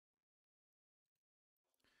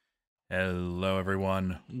Hello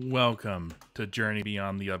everyone, welcome to Journey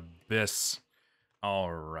Beyond the Abyss.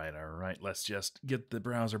 Alright, let's just get the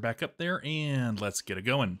browser back up there and let's get it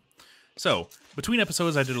going. So, between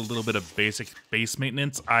episodes I did a little bit of basic base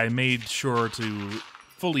maintenance. I made sure to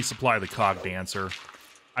fully supply the cog dancer.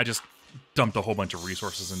 I just dumped a whole bunch of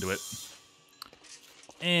resources into it.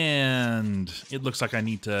 And it looks like I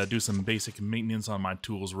need to do some basic maintenance on my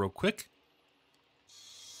tools real quick.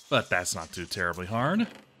 But that's not too terribly hard.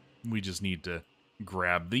 We just need to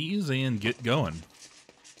grab these and get going.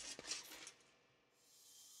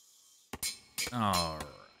 Alright.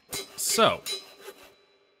 So,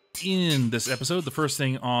 in this episode, the first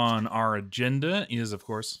thing on our agenda is, of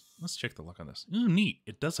course, let's check the luck on this. Ooh, neat.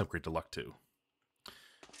 It does upgrade to luck, too.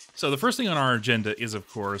 So, the first thing on our agenda is, of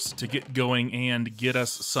course, to get going and get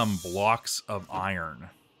us some blocks of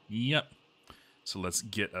iron. Yep. So, let's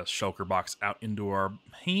get a shulker box out into our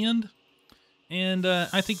hand. And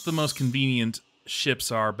I think the most convenient ships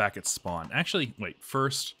are back at spawn. Actually, wait,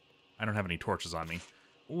 first, I don't have any torches on me.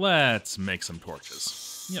 Let's make some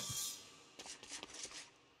torches. Yep.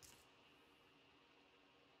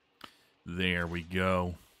 There we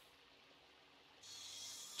go.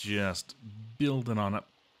 Just building on up.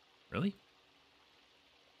 Really?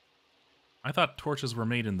 I thought torches were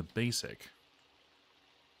made in the basic.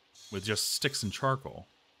 With just sticks and charcoal.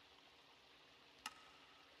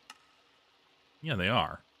 Yeah, they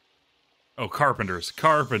are. Oh, carpenters.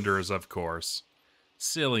 Carpenters, of course.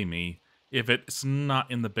 Silly me. If it's not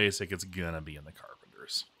in the basic, it's gonna be in the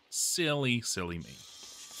carpenters. Silly, silly me.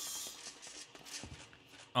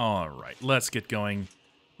 Alright, let's get going.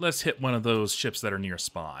 Let's hit one of those ships that are near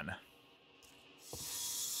spawn.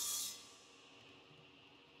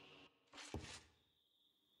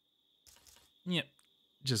 Yep.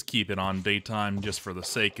 Just keep it on daytime just for the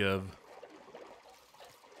sake of...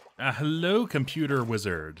 hello, computer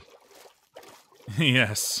wizard.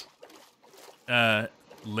 Yes.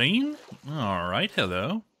 Lane? Alright,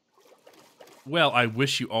 hello. Well, I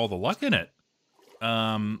wish you all the luck in it.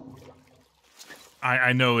 I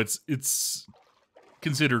know it's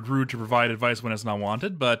considered rude to provide advice when it's not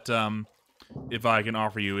wanted, but, if I can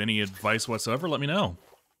offer you any advice whatsoever, let me know.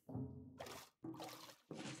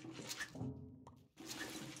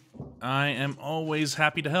 I am always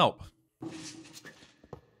happy to help.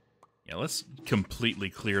 Yeah, let's completely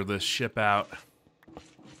clear this ship out.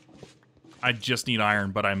 I just need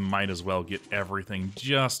iron, but I might as well get everything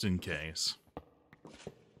just in case.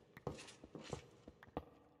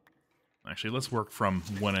 Actually, let's work from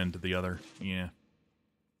one end to the other. Yeah.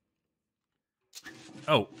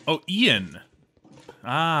 Oh, Ian!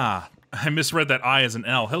 Ah, I misread that I as an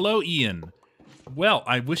L. Hello, Ian. Well,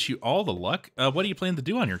 I wish you all the luck. What do you plan to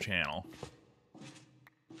do on your channel?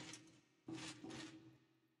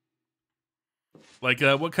 Like,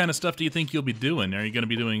 what kind of stuff do you think you'll be doing? Are you going to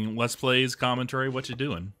be doing Let's Plays, commentary? What you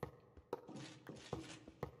doing?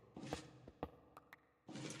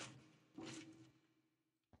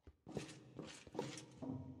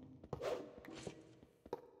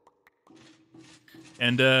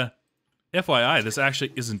 And, FYI, this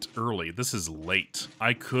actually isn't early. This is late.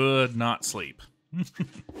 I could not sleep.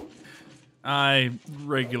 I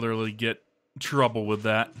regularly get trouble with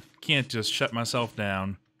that. Can't just shut myself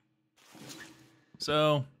down.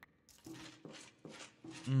 So,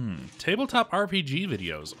 tabletop RPG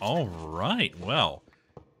videos. All right, well,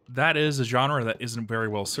 that is a genre that isn't very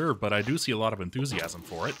well served, but I do see a lot of enthusiasm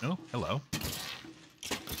for it. Oh, hello.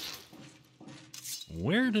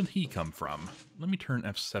 Where did he come from? Let me turn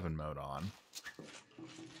F7 mode on.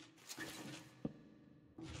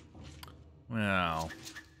 Well,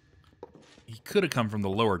 he could have come from the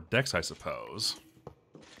lower decks, I suppose.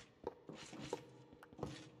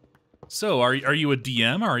 So, are you a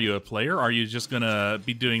DM? Are you a player? Are you just gonna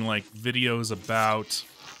be doing, like, videos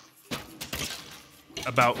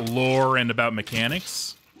about lore and about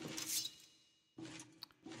mechanics?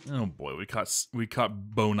 Oh boy, we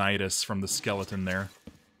caught bonitis from the skeleton there.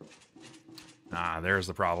 Ah, there's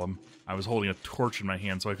the problem. I was holding a torch in my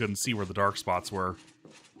hand, so I couldn't see where the dark spots were.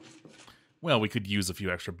 Well, we could use a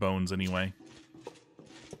few extra bones anyway.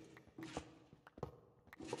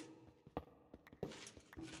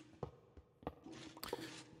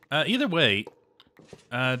 Either way,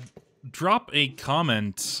 drop a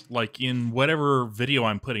comment, like, in whatever video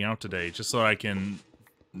I'm putting out today, just so I can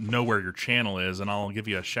know where your channel is, and I'll give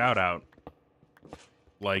you a shout-out.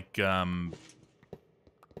 Like, I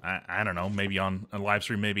don't know, maybe on a live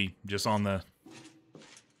stream, maybe just on a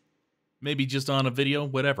video,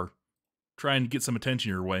 whatever. Try and get some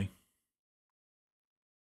attention your way.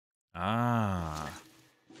 Ah.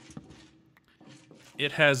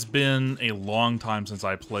 It has been a long time since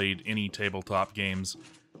I played any tabletop games.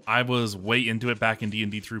 I was way into it back in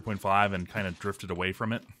D&D 3.5 and kind of drifted away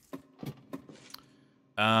from it.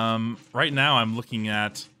 Right now I'm looking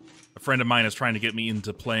at... A friend of mine is trying to get me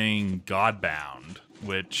into playing Godbound,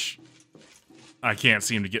 which I can't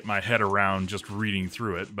seem to get my head around just reading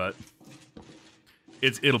through it, but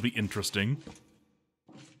it'll be interesting.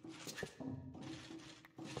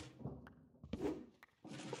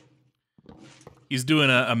 He's doing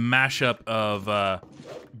a mashup of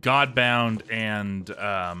Godbound and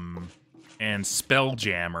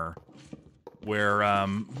Spelljammer, where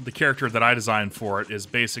the character that I designed for it is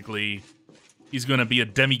basically... He's going to be a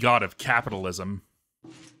demigod of capitalism,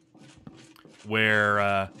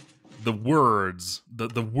 where the words,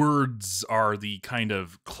 the words are the kind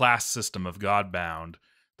of class system of Godbound.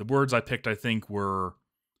 The words I picked, I think, were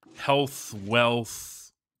health,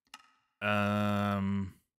 wealth,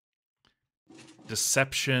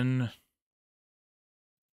 deception,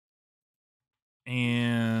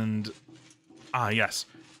 and yes.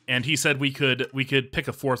 And he said we could pick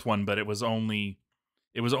a fourth one, but it was only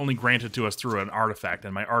granted to us through an artifact,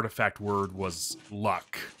 and my artifact word was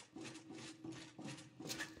luck.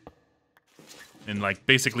 And like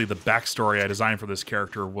basically the backstory I designed for this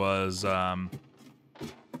character was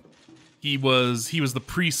he was the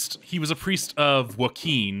priest. He was a priest of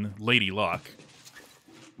Joaquin, Lady Luck.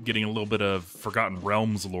 Getting a little bit of Forgotten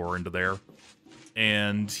Realms lore into there.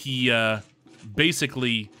 And he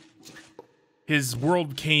basically... His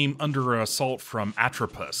world came under assault from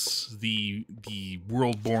Atropus, the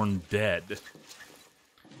world-born dead.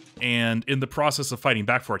 And in the process of fighting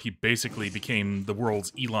back for it, he basically became the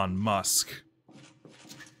world's Elon Musk.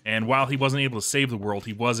 And while he wasn't able to save the world,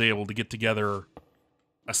 he was able to get together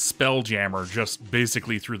a Spelljammer just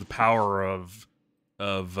basically through the power of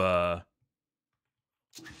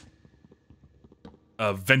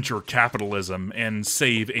venture capitalism and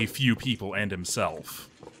save a few people and himself.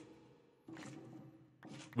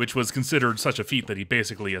 Which was considered such a feat that he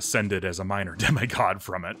basically ascended as a minor demigod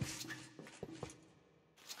from it.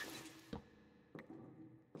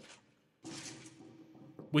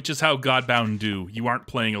 Which is how Godbound do. You aren't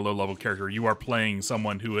playing a low-level character, you are playing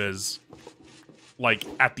someone who is, like,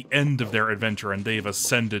 at the end of their adventure and they've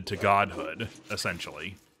ascended to godhood,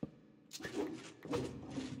 essentially.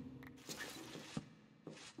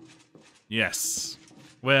 Yes.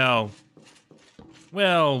 Well,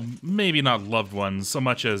 maybe not loved ones so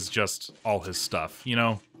much as just all his stuff, you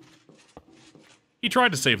know? He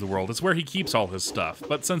tried to save the world. It's where he keeps all his stuff.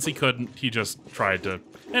 But since he couldn't, he just tried to...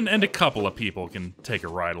 And a couple of people can take a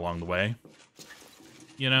ride along the way.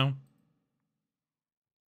 You know?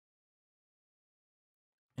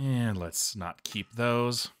 And let's not keep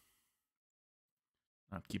those.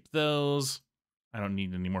 Not keep those. I don't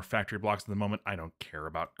need any more factory blocks at the moment. I don't care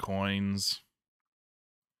about coins.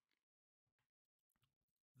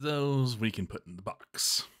 Those we can put in the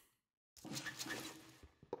box.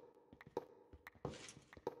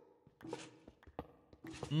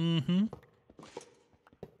 Mm-hmm.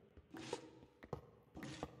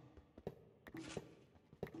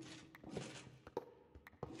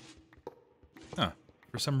 Huh.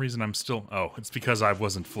 For some reason I'm still... Oh, it's because I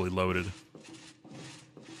wasn't fully loaded.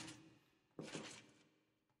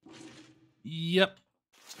 Yep.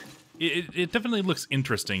 It definitely looks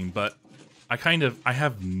interesting, but I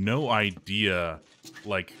have no idea,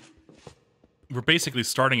 like, we're basically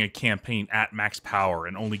starting a campaign at max power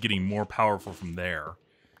and only getting more powerful from there.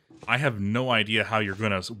 I have no idea how you're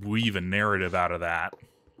going to weave a narrative out of that.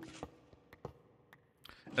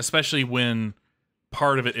 Especially when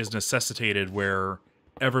part of it is necessitated where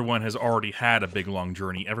everyone has already had a big long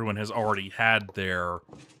journey. Everyone has already had their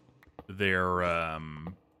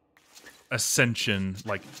ascension.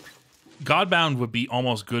 Like, Godbound would be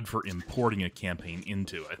almost good for importing a campaign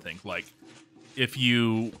into, I think. Like, if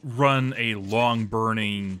you run a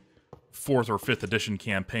long-burning 4th or 5th edition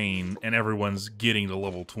campaign and everyone's getting to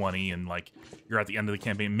level 20 and, like, you're at the end of the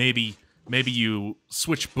campaign, maybe you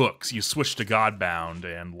switch books, you switch to Godbound,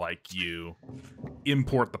 and, like, you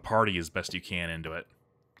import the party as best you can into it.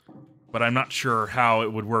 But I'm not sure how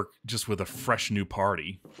it would work just with a fresh new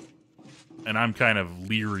party. And I'm kind of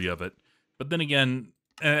leery of it. But then again,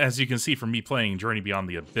 as you can see from me playing Journey Beyond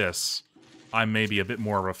the Abyss, I'm maybe a bit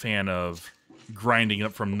more of a fan of grinding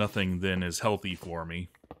up from nothing than is healthy for me.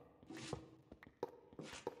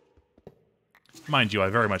 Mind you, I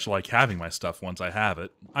very much like having my stuff once I have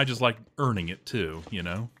it. I just like earning it too, you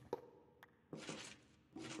know?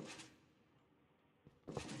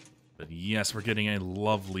 But yes, we're getting a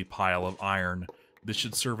lovely pile of iron. This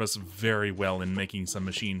should serve us very well in making some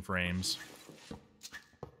machine frames.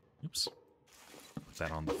 Oops. Put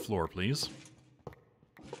that on the floor, please.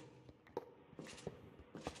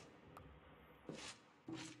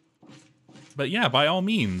 But yeah, by all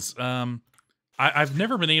means, I've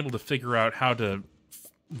never been able to figure out how to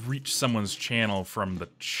reach someone's channel from the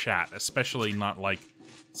chat, especially not like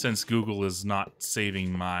since Google is not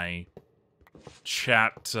saving my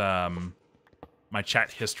chat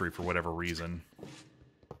history for whatever reason.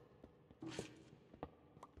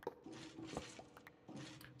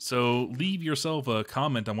 So leave yourself a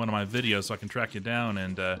comment on one of my videos so I can track you down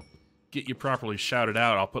and get you properly shouted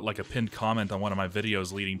out. I'll put like a pinned comment on one of my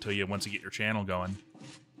videos leading to you once you get your channel going.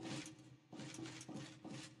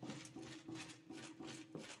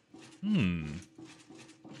 The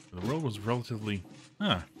world was relatively...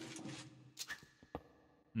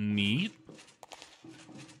 neat.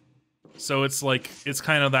 So it's like, it's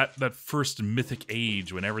kind of that first mythic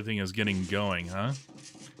age when everything is getting going, huh?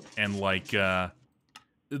 And like,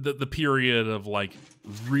 the period of like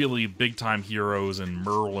really big time heroes and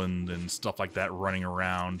Merlin and stuff like that running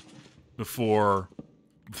around before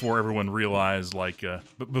everyone realized like,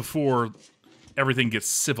 but before everything gets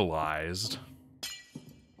civilized.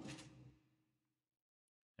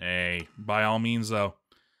 Hey, by all means though,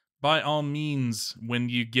 by all means, when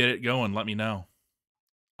you get it going, let me know.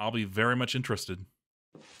 I'll be very much interested.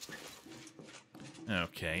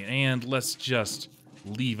 Okay, and let's just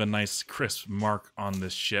leave a nice crisp mark on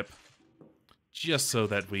this ship. Just so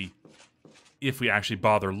that we, if we actually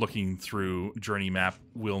bother looking through Journey Map,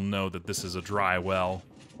 we'll know that this is a dry well.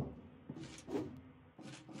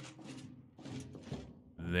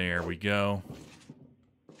 There we go.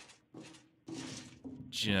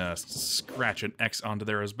 Just scratch an X onto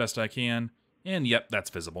there as best I can. And yep, that's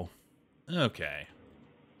visible. Okay.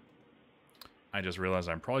 I just realized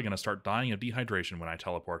I'm probably going to start dying of dehydration when I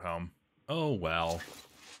teleport home. Oh well.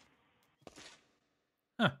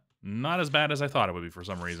 Huh. Not as bad as I thought it would be for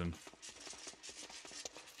some reason.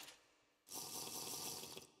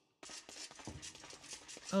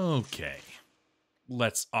 Okay.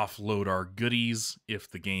 Let's offload our goodies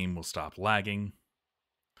if the game will stop lagging.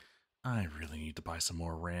 I really need to buy some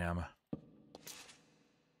more RAM.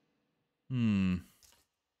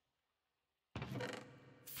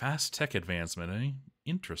 Fast tech advancement, eh?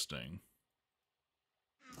 Interesting.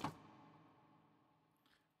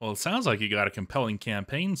 Well, it sounds like you got a compelling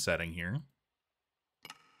campaign setting here.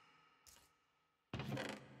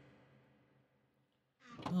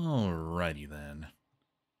 Alrighty then.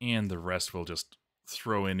 And the rest we'll just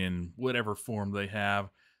throw in whatever form they have.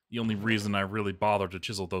 The only reason I really bothered to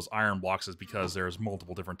chisel those iron blocks is because there's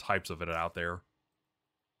multiple different types of it out there.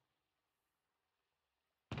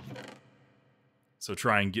 So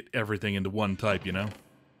try and get everything into one type, you know?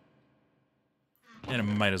 And it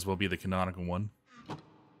might as well be the canonical one.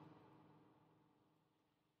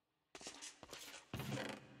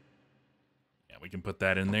 Yeah, we can put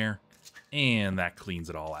that in there. And that cleans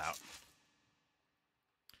it all out.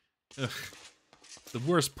 Ugh. The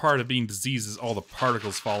worst part of being diseased is all the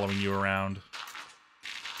particles following you around.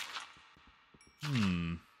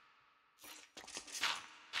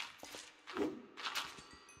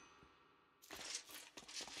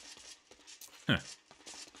 Huh.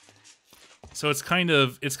 So it's kind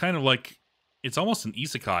of like, it's almost an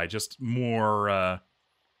isekai, just more,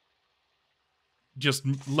 just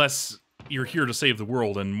less, you're here to save the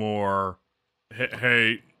world, and more,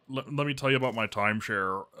 hey, let me tell you about my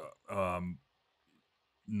timeshare.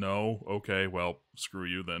 No? Okay, well, screw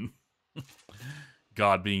you then.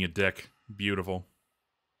 God being a dick. Beautiful.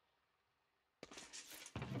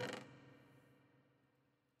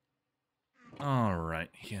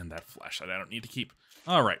 Alright, and that flashlight I don't need to keep.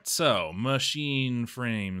 Alright, so, machine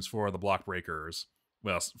frames for the block breakers.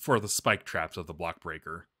 Well, for the spike traps of the block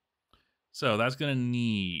breaker. So, that's gonna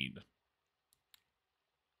need...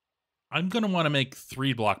 I'm going to want to make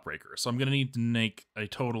 3 block breakers. So I'm going to need to make a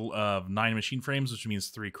total of 9 machine frames, which means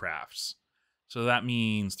 3 crafts. So that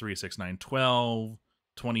means 3, 6, 9, 12,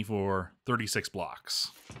 24, 36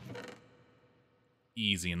 blocks.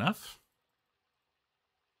 Easy enough.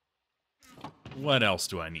 What else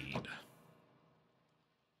do I need?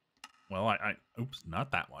 Well, oops,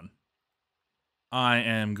 not that one. I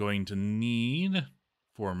am going to need,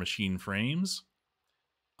 for machine frames,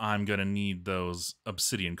 I'm going to need those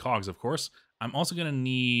obsidian cogs, of course. I'm also going to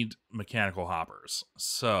need mechanical hoppers.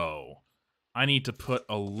 So, I need to put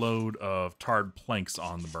a load of tarred planks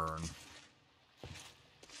on the burn.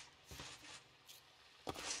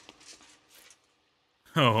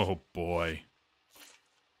 Oh, boy.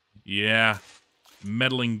 Yeah,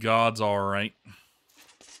 meddling gods, all right.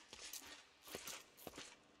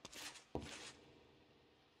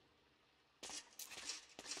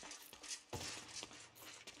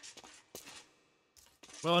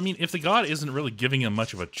 Well, I mean, if the god isn't really giving him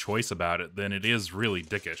much of a choice about it, then it is really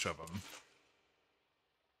dickish of him.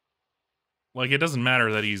 Like, it doesn't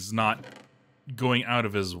matter that he's not going out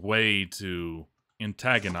of his way to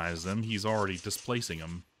antagonize them. He's already displacing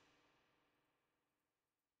them.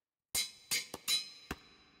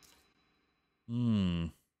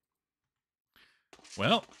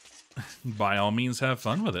 Well, by all means, have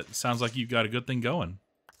fun with it. Sounds like you've got a good thing going.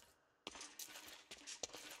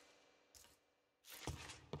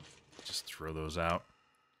 Just throw those out.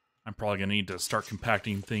 I'm probably going to need to start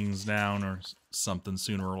compacting things down or something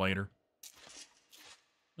sooner or later.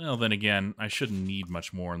 Well, then again, I shouldn't need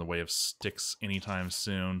much more in the way of sticks anytime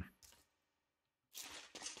soon.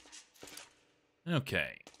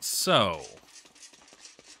 Okay, so...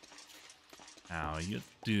 how you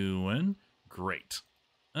doing? Great.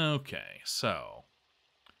 Okay, so...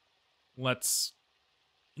 let's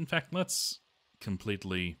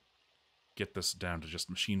completely get this down to just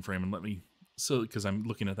machine frame and let me... so, because I'm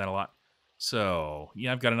looking at that a lot. So,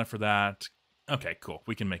 yeah, I've got enough for that. Okay, cool.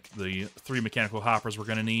 We can make the 3 mechanical hoppers we're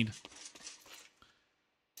going to need.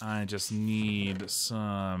 I just need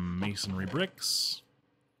some masonry bricks.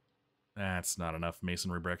 That's not enough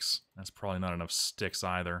masonry bricks. That's probably not enough sticks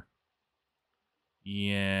either.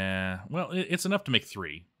 Yeah, well, it's enough to make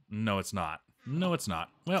 3. No, it's not. No, it's not.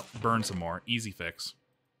 Well, burn some more. Easy fix.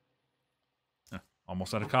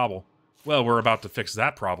 Almost out of cobble. Well, we're about to fix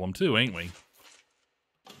that problem too, ain't we?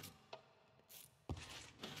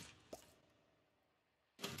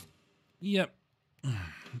 Yep.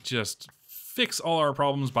 Just fix all our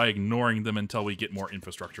problems by ignoring them until we get more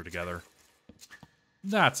infrastructure together.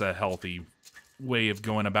 That's a healthy way of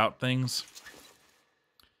going about things.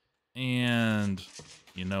 And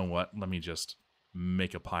you know what? Let me just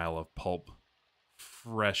make a pile of pulp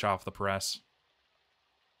fresh off the press.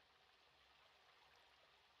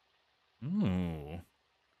 Ooh.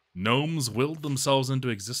 Gnomes willed themselves into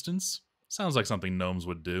existence? Sounds like something gnomes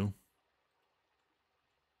would do.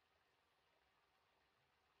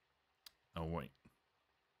 Oh, wait.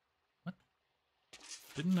 What?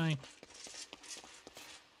 Didn't I?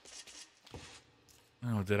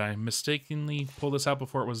 Oh, did I mistakenly pull this out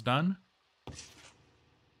before it was done?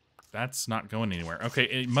 That's not going anywhere. Okay,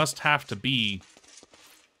 it must have to be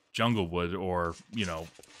jungle wood or, you know,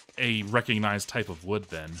 a recognized type of wood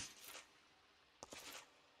then.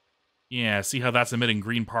 Yeah, see how that's emitting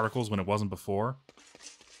green particles when it wasn't before?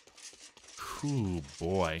 Ooh,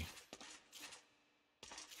 boy.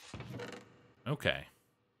 Okay.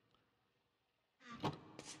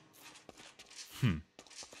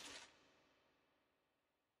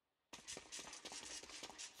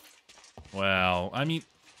 Well, I mean,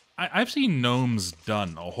 I've seen gnomes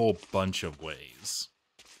done a whole bunch of ways.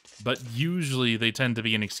 But usually they tend to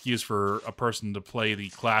be an excuse for a person to play the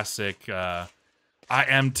classic, I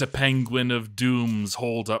am to Penguin of Doom's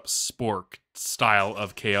hold-up spork style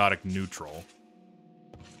of chaotic neutral.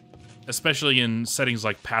 Especially in settings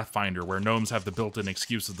like Pathfinder, where gnomes have the built-in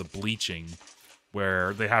excuse of the bleaching,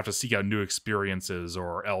 where they have to seek out new experiences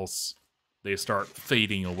or else they start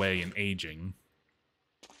fading away and aging.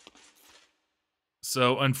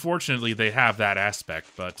 So, unfortunately, they have that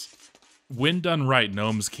aspect, but when done right,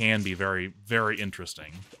 gnomes can be very, very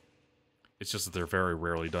interesting. It's just that they're very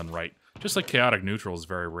rarely done right. Just like chaotic neutral is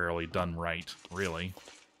very rarely done right, really.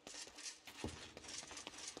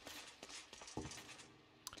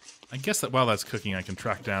 I guess that while that's cooking, I can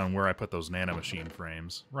track down where I put those nanomachine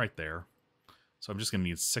frames. Right there. So I'm just going to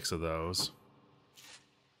need 6 of those.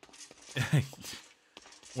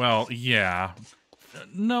 Well, yeah.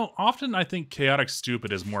 No, often I think chaotic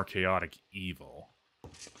stupid is more chaotic evil.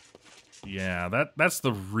 Yeah, that's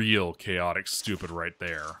the real chaotic stupid right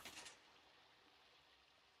there.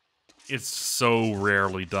 It's so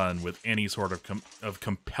rarely done with any sort of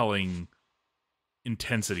compelling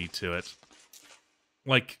intensity to it.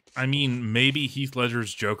 Like, I mean, maybe Heath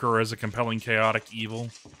Ledger's Joker is a compelling chaotic evil,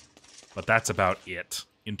 but that's about it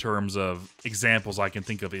in terms of examples I can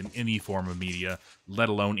think of in any form of media, let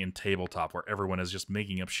alone in tabletop, where everyone is just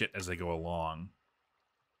making up shit as they go along.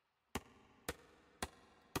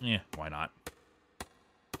 Yeah, why not?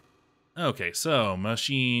 Okay, so,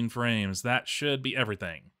 machine frames. That should be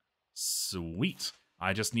everything. Sweet.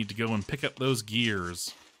 I just need to go and pick up those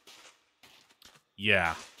gears.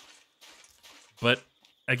 Yeah. But,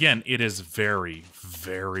 again, it is very,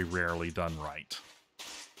 very rarely done right.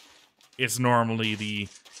 It's normally the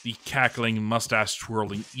cackling,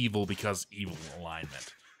 mustache-twirling evil because evil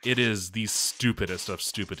alignment. It is the stupidest of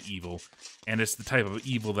stupid evil, and it's the type of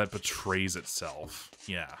evil that betrays itself.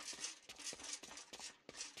 Yeah.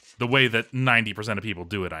 The way that 90% of people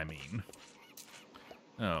do it, I mean.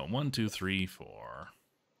 Oh, 1, 2, 3, 4.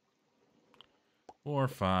 4,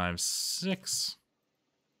 5, 6,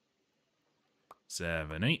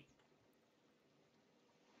 7, 8.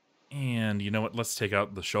 And you know what? Let's take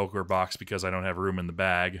out the shulker box because I don't have room in the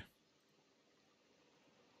bag.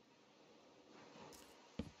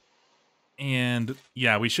 And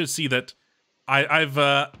yeah, we should see that I've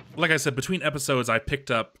like I said, between episodes, I picked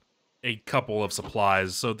up a couple of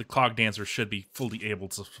supplies, so the Clog Dancer should be fully able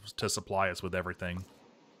to supply us with everything.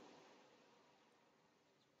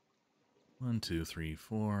 1, 2, 3,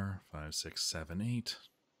 4, 5, 6, 7, 8.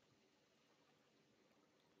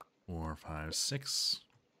 4, 5, 6,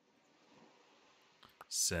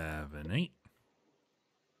 7, 8.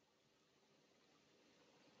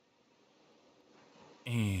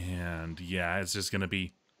 And yeah, it's just gonna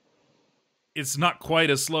be... It's not quite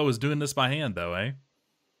as slow as doing this by hand, though, eh?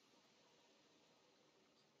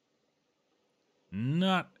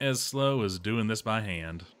 Not as slow as doing this by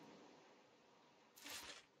hand.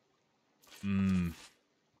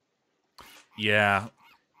 Yeah.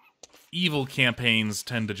 Evil campaigns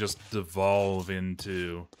tend to just devolve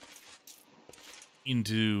into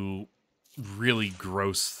really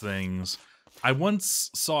gross things. I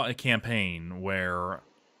once saw a campaign where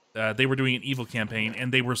they were doing an evil campaign,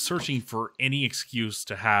 and they were searching for any excuse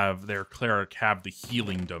to have their cleric have the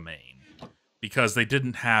healing domain, because they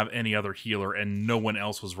didn't have any other healer, and no one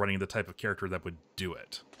else was running the type of character that would do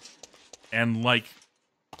it. And, like,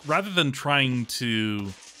 rather than trying to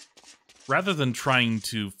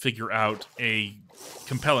figure out a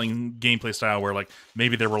compelling gameplay style where, like,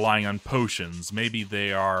 maybe they're relying on potions, maybe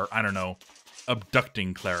they are, I don't know,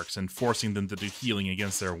 abducting clerics and forcing them to do healing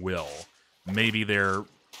against their will, maybe they're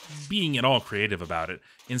being at all creative about it.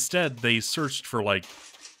 Instead, they searched for, like,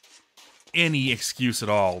 any excuse at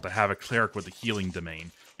all to have a cleric with a healing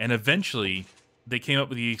domain, and eventually they came up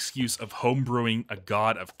with the excuse of homebrewing a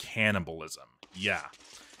god of cannibalism. Yeah.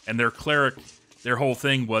 And their cleric, their whole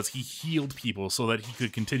thing was he healed people so that he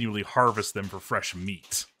could continually harvest them for fresh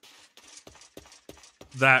meat.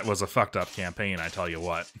 That was a fucked up campaign, I tell you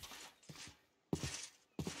what.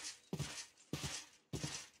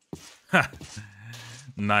 Ha!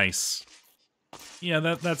 Nice. Yeah,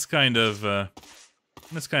 that's kind of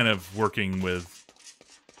working with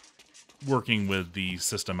the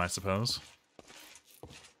system, I suppose.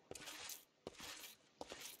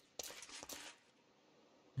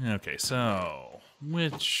 Okay, so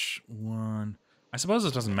which one? I suppose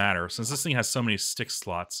it doesn't matter, since this thing has so many stick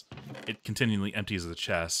slots, it continually empties the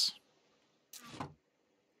chest.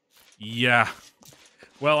 Yeah.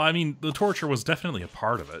 Well, I mean, the torture was definitely a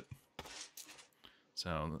part of it.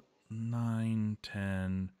 So, 9,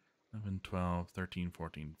 10, 11, 12, 13,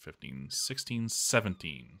 14, 15, 16,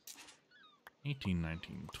 17, 18,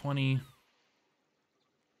 19, 20,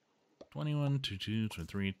 21, 22,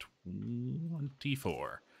 23,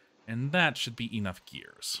 24. And that should be enough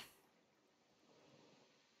gears.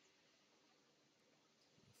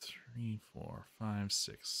 3, 4, 5,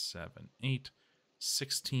 6, 7, 8,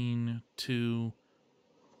 16, 2.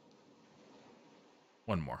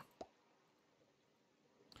 One more.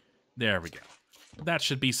 There we go. That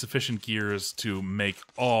should be sufficient gears to make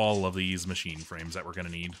all of these machine frames that we're going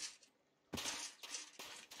to need.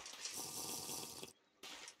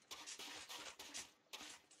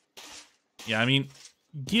 Yeah, I mean,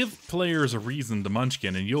 give players a reason to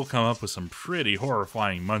munchkin and you'll come up with some pretty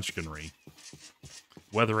horrifying munchkinry.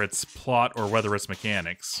 Whether it's plot or whether it's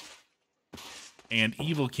mechanics. And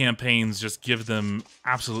evil campaigns just give them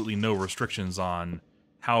absolutely no restrictions on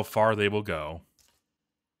how far they will go.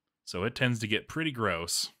 So it tends to get pretty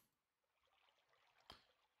gross.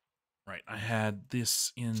 Right, I had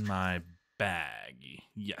this in my bag.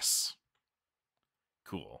 Yes.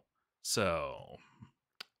 Cool. So,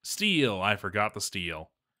 steel. I forgot the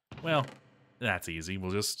steel. Well, that's easy.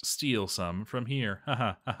 We'll just steal some from here. Ha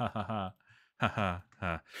ha ha ha ha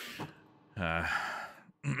ha ha.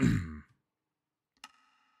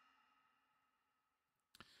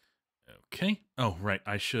 Okay. Oh, right.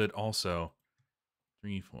 I should also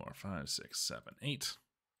 3, 4, 5, 6, 7, 8.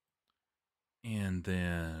 And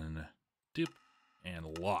then dip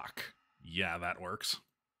and lock. Yeah, that works.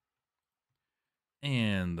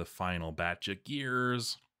 And the final batch of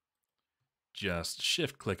gears. Just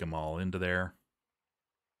shift click them all into there.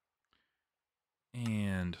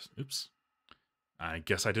 And oops. I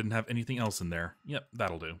guess I didn't have anything else in there. Yep,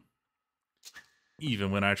 that'll do.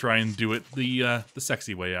 Even when I try and do it the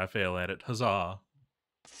sexy way, I fail at it. Huzzah.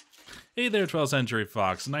 Hey there, 12th Century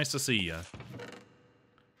Fox. Nice to see ya.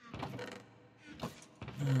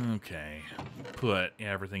 Okay. Put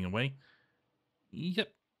everything away. Yep.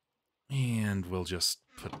 And we'll just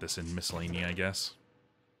put this in miscellany, I guess.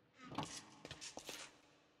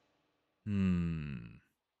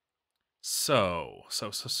 So.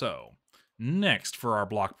 Next, for our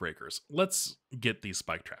block breakers, let's get these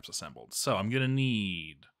spike traps assembled. So I'm going to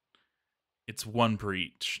need... It's 1 per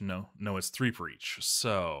each. No, it's 3 per each.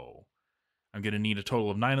 So I'm going to need a total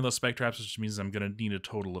of 9 of those spike traps, which means I'm going to need a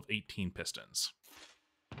total of 18 pistons.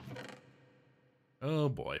 Oh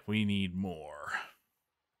boy, we need more.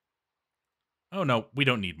 Oh no, we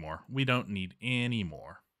don't need more. We don't need any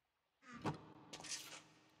more.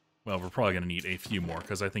 Well, we're probably going to need a few more,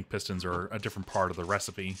 because I think pistons are a different part of the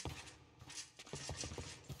recipe.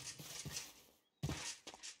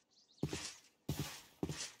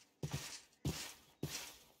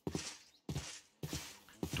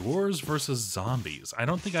 Dwarves versus zombies. I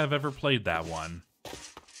don't think I've ever played that one.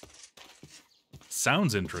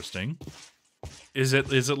 Sounds interesting. Is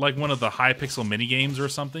it like one of the high-pixel minigames or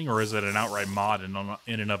something, or is it an outright mod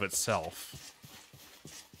in and of itself?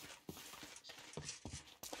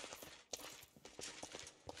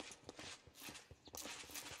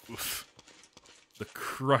 Oof. The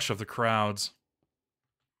crush of the crowds.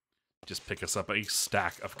 Just pick us up a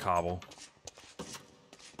stack of cobble.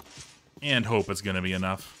 And hope it's going to be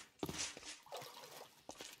enough.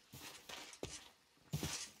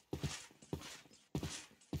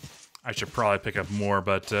 I should probably pick up more,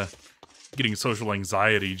 but getting social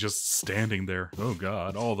anxiety just standing there. Oh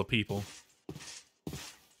god, all the people.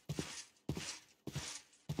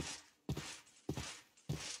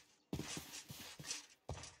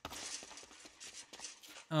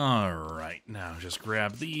 Alright, now just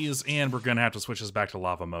grab these, and we're going to have to switch this back to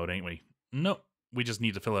lava mode, ain't we? Nope. We just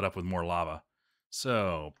need to fill it up with more lava.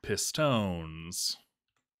 So, pistons.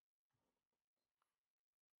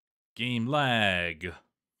 Game lag.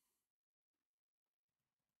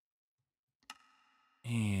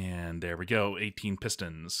 And there we go, 18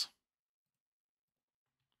 pistons.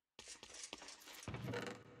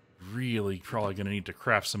 Really probably going to need to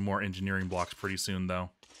craft some more engineering blocks pretty soon, though.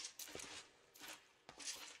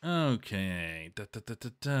 Okay,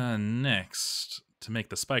 next, to make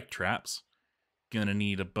the spike traps, gonna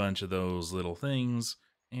need a bunch of those little things,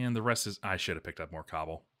 and the rest is... I should have picked up more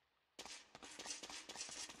cobble.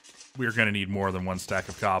 We're gonna need more than 1 stack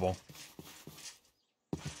of cobble.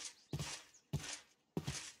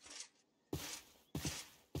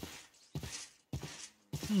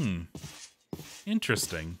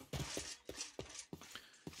 Interesting.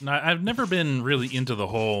 Now, I've never been really into the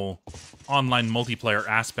whole online multiplayer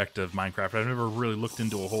aspect of Minecraft. I've never really looked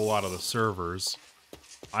into a whole lot of the servers.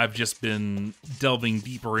 I've just been delving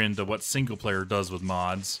deeper into what single player does with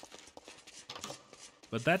mods.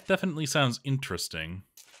 But that definitely sounds interesting.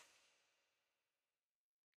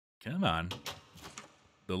 Come on.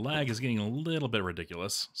 The lag is getting a little bit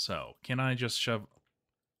ridiculous. So, can I just shove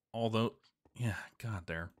all the... Yeah, god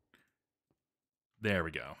there. There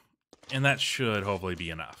we go. And that should hopefully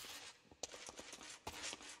be enough.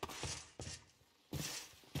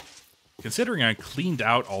 Considering I cleaned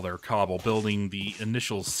out all their cobble building the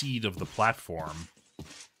initial seed of the platform,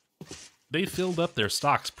 they filled up their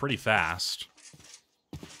stocks pretty fast.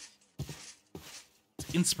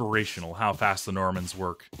 It's inspirational how fast the Normans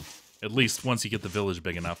work, at least once you get the village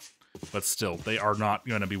big enough. But still, they are not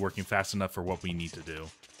going to be working fast enough for what we need to do.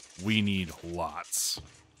 We need lots.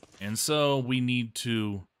 And so we need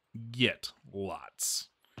to get lots.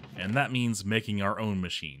 And that means making our own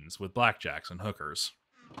machines with blackjacks and hookers.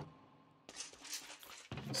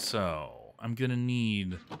 So, I'm gonna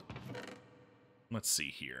need... Let's see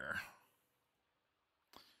here.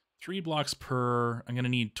 3 blocks per... I'm gonna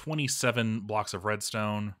need 27 blocks of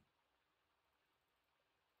redstone.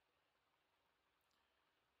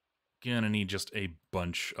 Gonna need just a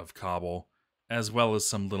bunch of cobble, as well as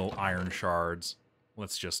some little iron shards.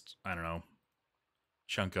 Let's just, I don't know,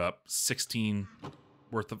 chunk up 16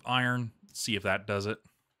 worth of iron. See if that does it.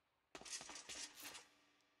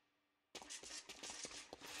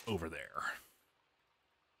 Over there.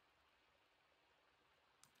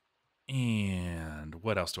 And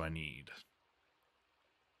what else do I need?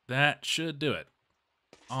 That should do it.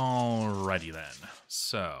 Alrighty then.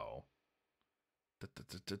 So,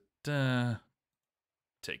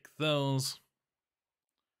 take those.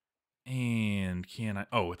 And can I...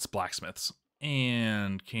 Oh, it's blacksmiths.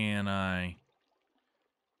 And can I...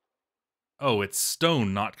 Oh, it's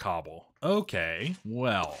stone, not cobble. Okay,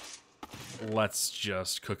 well, let's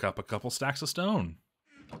just cook up a couple stacks of stone.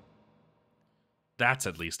 That's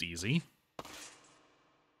at least easy.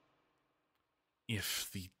 If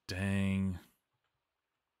the dang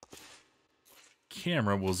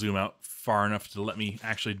camera will zoom out far enough to let me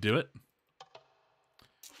actually do it.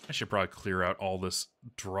 I should probably clear out all this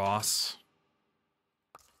dross.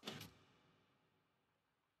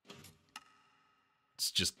 It's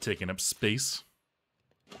just taking up space.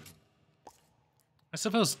 I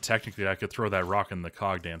suppose technically I could throw that rock in the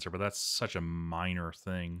cog dancer, but that's such a minor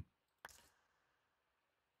thing.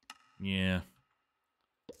 Yeah.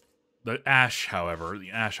 The ash, however, the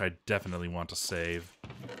ash I definitely want to save.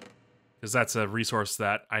 Because that's a resource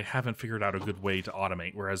that I haven't figured out a good way to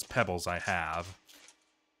automate, whereas pebbles I have.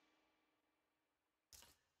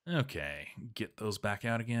 Okay, get those back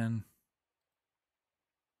out again.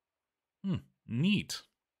 Neat.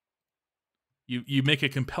 You make a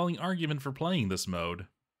compelling argument for playing this mode.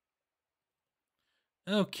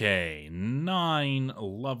 Okay, 9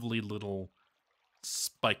 lovely little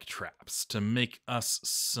spike traps to make us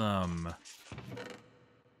some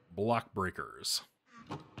block breakers.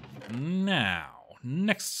 Now,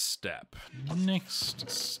 next step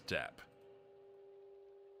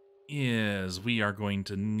is we are going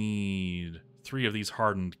to need 3 of these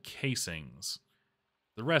hardened casings.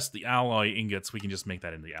 The rest, the alloy ingots, we can just make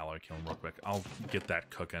that in the alloy kiln real quick. I'll get that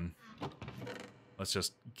cooking. Let's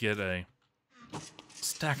just get a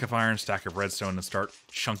stack of iron, stack of redstone, and start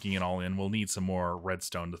chunking it all in. We'll need some more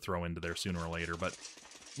redstone to throw into there sooner or later, but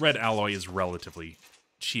red alloy is relatively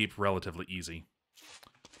cheap, relatively easy.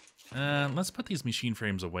 Let's put these machine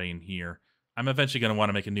frames away in here. I'm eventually going to want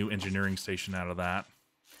to make a new engineering station out of that.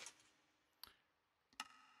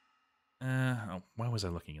 Oh, why was I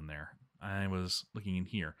looking in there? I was looking in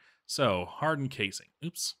here. So, hardened casing.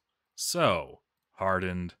 Oops. So,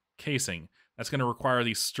 hardened casing. That's going to require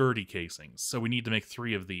these sturdy casings. So we need to make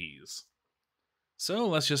 3 of these. So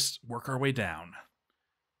let's just work our way down.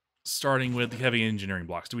 Starting with the heavy engineering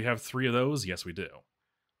blocks. Do we have 3 of those? Yes, we do.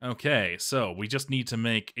 Okay, so we just need to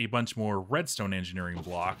make a bunch more redstone engineering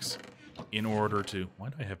blocks in order to... Why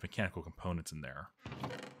do I have mechanical components in there?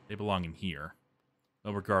 They belong in here.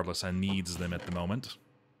 Well, regardless, I needs them at the moment.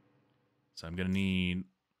 So I'm going to need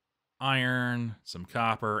iron, some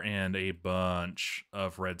copper, and a bunch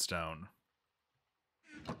of redstone.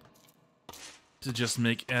 To just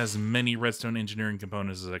make as many redstone engineering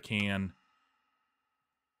components as I can.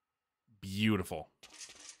 Beautiful.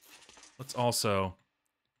 Let's also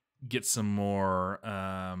get some more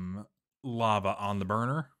lava on the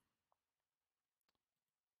burner.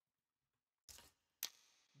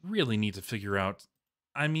 Really need to figure out...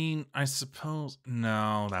 I mean, I suppose...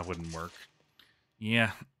 No, that wouldn't work.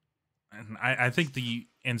 Yeah. I think the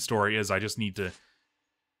end story is I just need to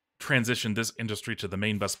transition this industry to the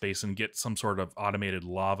main bus base and get some sort of automated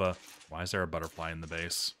lava. Why is there a butterfly in the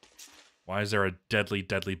base? Why is there a deadly,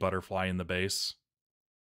 deadly butterfly in the base?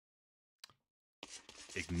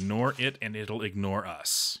 Ignore it and it'll ignore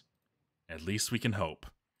us. At least we can hope.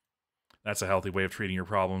 That's a healthy way of treating your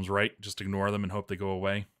problems, right? Just ignore them and hope they go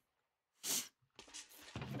away.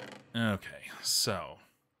 Okay, so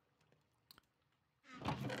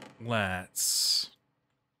let's...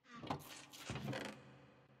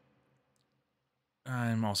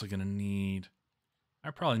 I'm also going to need...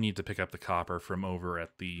 I probably need to pick up the copper from over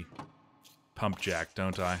at the pump jack,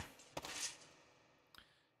 don't I?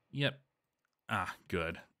 Yep. Ah,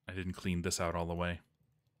 good. I didn't clean this out all the way.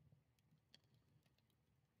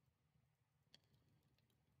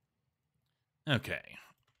 Okay.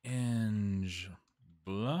 Eng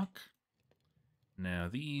block. Now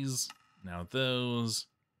these. Now those.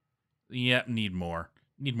 Yep, need more.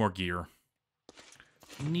 Need more gear.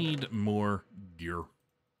 Need more gear.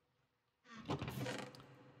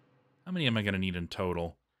 How many am I going to need in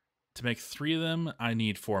total? To make 3 of them, I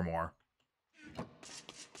need 4 more.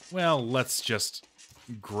 Well, let's just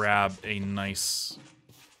grab a nice...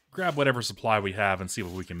 Grab whatever supply we have and see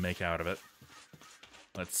what we can make out of it.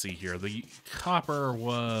 Let's see here. The copper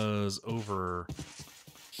was over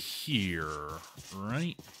here,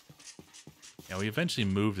 right? Yeah, we eventually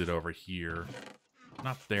moved it over here.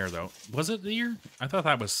 Not there, though. Was it here? I thought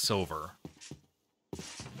that was silver.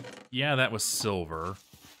 Yeah, that was silver.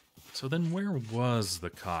 So then where was the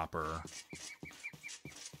copper?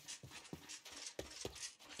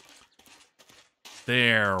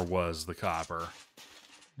 There was the copper.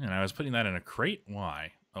 And I was putting that in a crate?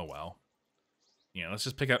 Why? Oh, well. Yeah, let's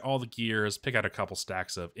just pick out all the gears, pick out a couple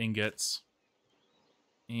stacks of ingots,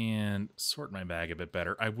 and sort my bag a bit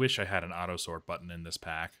better. I wish I had an auto-sort button in this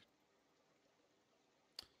pack.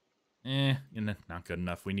 Not good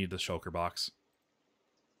enough. We need the shulker box.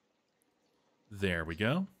 There we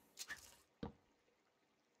go.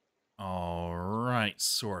 Alright,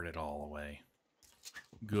 sort it all away.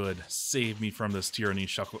 Good. Save me from this tyranny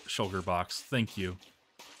shulker box. Thank you.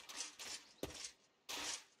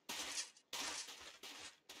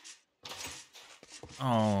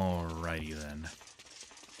 Alrighty then.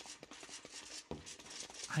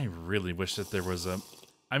 I really wish that there was a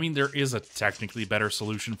I mean, there is a technically better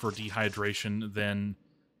solution for dehydration than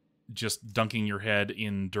just dunking your head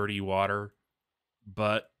in dirty water,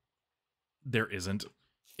 but there isn't.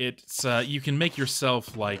 It's you can make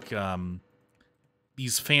yourself like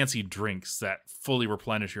these fancy drinks that fully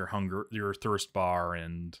replenish your thirst bar,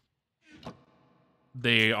 and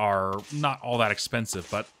they are not all that expensive,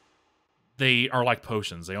 but they are like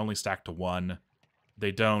potions. They only stack to 1.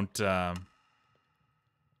 They don't.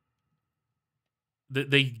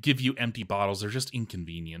 They give you empty bottles. They're just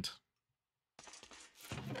inconvenient.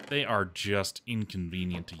 They are just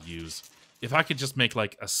inconvenient to use. If I could just make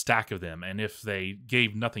like a stack of them, and if they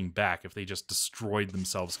gave nothing back, if they just destroyed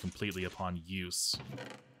themselves completely upon use,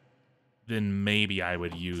 then maybe I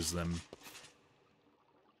would use them.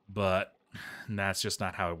 But that's just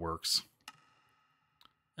not how it works.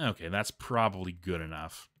 Okay, that's probably good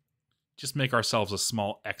enough. Just make ourselves a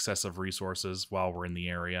small excess of resources while we're in the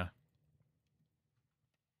area.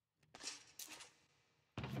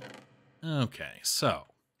 Okay, so.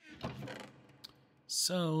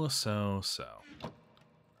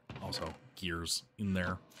 Also, gears in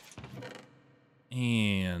there.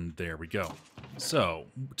 And there we go. So,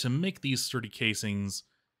 to make these sturdy casings,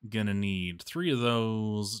 gonna need 3 of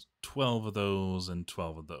those, 12 of those, and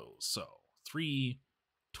 12 of those. So, 3,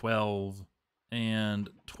 12, and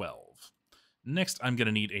 12. Next, I'm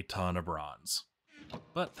gonna need a ton of bronze.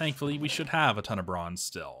 But thankfully, we should have a ton of bronze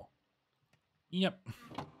still. Yep.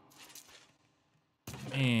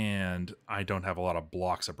 And I don't have a lot of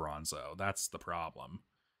blocks of bronze, though. That's the problem.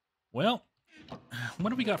 Well, what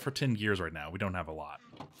do we got for 10 gears right now? We don't have a lot.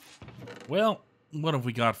 Well, what have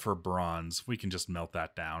we got for bronze? We can just melt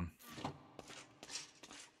that down.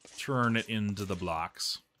 Turn it into the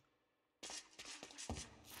blocks.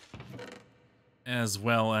 As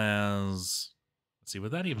well as... Let's see,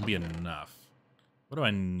 would that even be enough? What do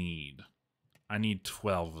I need? I need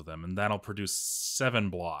 12 of them, and that'll produce 7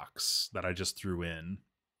 blocks that I just threw in.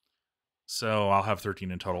 So I'll have 13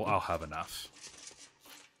 in total. I'll have enough.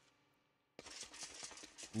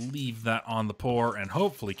 Leave that on the pour and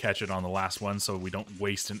hopefully catch it on the last one so we don't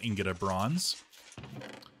waste an ingot of bronze.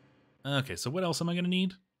 Okay, so what else am I going to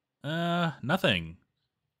need? Nothing.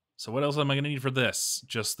 So what else am I going to need for this?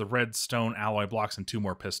 Just the redstone alloy blocks and 2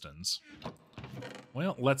 more pistons.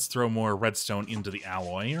 Well, let's throw more redstone into the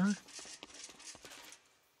alloyer.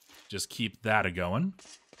 Just keep that a-going.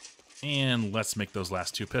 And let's make those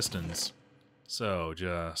last 2 pistons. So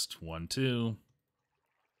just 1, 2,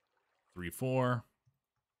 3, 4.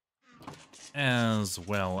 As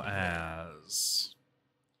well as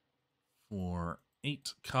 4,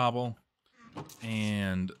 8 cobble.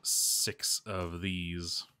 And 6 of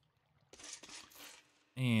these.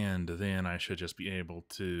 And then I should just be able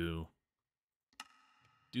to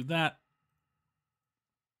do that.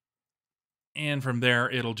 And from there,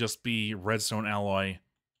 it'll just be redstone alloy,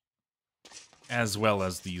 as well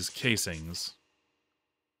as these casings,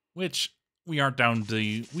 which we aren't down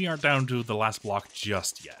to the last block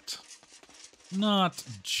just yet. Not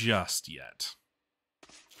just yet.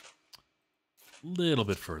 Little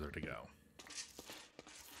bit further to go.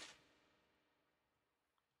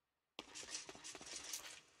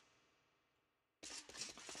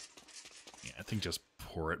 Yeah, I think just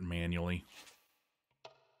pour it manually.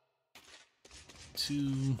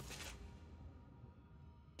 2.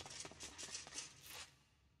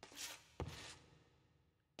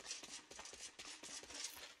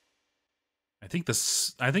 I think the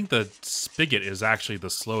spigot is actually the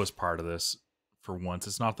slowest part of this for once.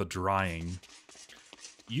 It's not the drying.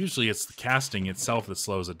 Usually it's the casting itself that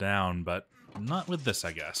slows it down, but not with this,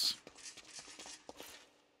 I guess.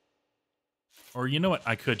 Or you know what?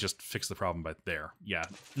 I could just fix the problem by there. Yeah,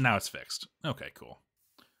 now it's fixed. Okay, cool.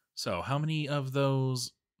 So how many of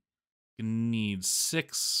those? You need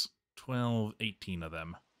 6, 12, 18 of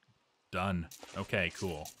them. Done. Okay,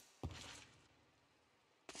 cool.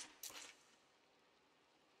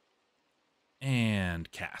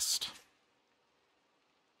 And cast.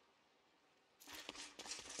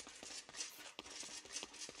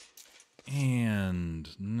 And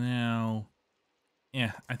now...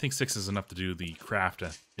 Yeah, I think 6 is enough to do the craft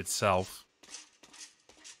itself.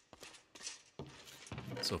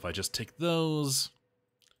 So if I just take those,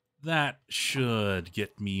 that should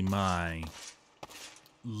get me my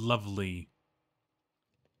lovely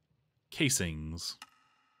casings.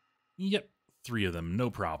 Yep, 3 of them, no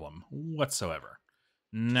problem whatsoever.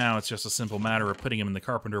 Now it's just a simple matter of putting them in the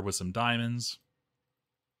carpenter with some diamonds.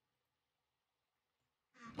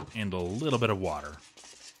 And a little bit of water.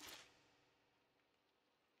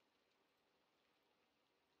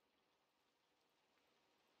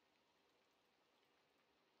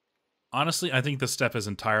 Honestly, I think this step is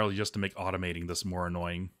entirely just to make automating this more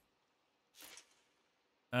annoying.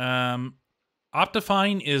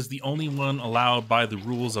 Optifine is the only one allowed by the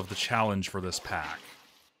rules of the challenge for this pack.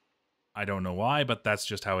 I don't know why, but that's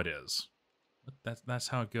just how it is. That's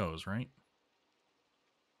how it goes, right?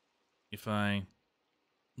 If I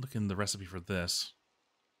look in the recipe for this.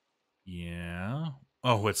 Yeah.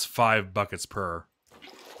 Oh, it's 5 buckets per.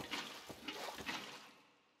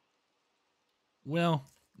 Well,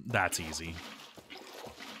 that's easy.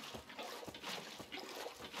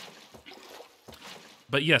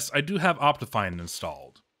 But yes, I do have Optifine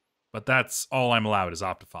installed. But that's all I'm allowed is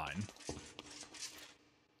Optifine.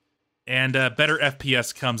 And better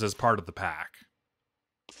FPS comes as part of the pack.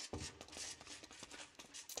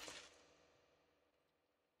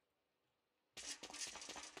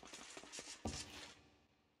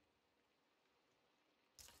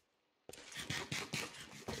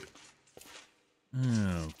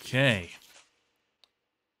 Okay.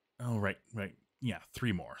 Oh, right. Yeah,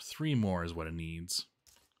 3 more. 3 more is what it needs.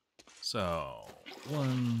 So,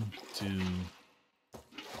 1, 2,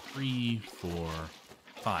 3, 4,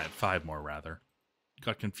 5. 5 more, rather.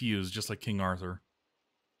 Got confused, just like King Arthur.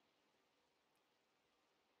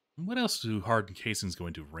 What else do hardened casings go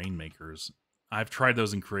into? Rainmakers. I've tried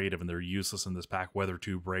those in creative, and they're useless in this pack. Weather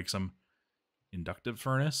 2 breaks them. Inductive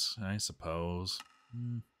furnace, I suppose.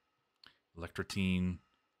 Electrotine.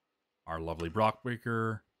 Our lovely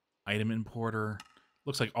Brockbreaker. Item importer.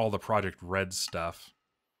 Looks like all the Project Red stuff.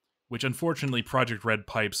 Which, unfortunately, Project Red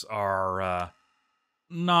pipes are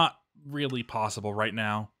not really possible right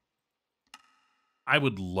now. I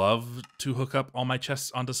would love to hook up all my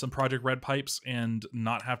chests onto some Project Red pipes and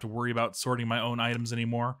not have to worry about sorting my own items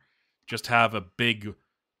anymore. Just have a big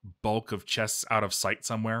bulk of chests out of sight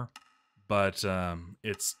somewhere. But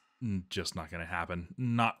it's just not going to happen.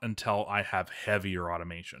 Not until I have heavier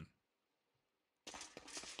automation.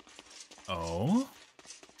 Oh?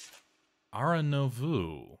 Ara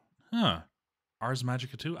Novu. Huh. Ars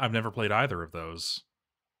Magica 2? I've never played either of those.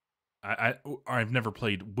 I've never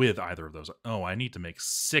played with either of those. Oh, I need to make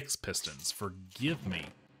 6 pistons. Forgive me.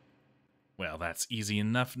 Well, that's easy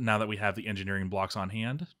enough now that we have the engineering blocks on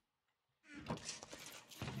hand.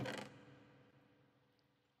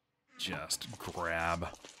 Just grab.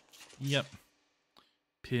 Yep.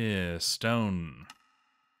 Piston.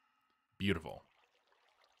 Beautiful.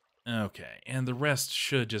 Okay, and the rest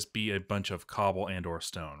should just be a bunch of cobble and or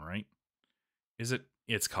stone, right? Is it?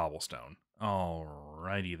 It's cobblestone.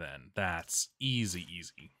 Alrighty then. That's easy.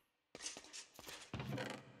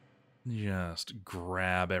 Just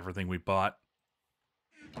grab everything we bought.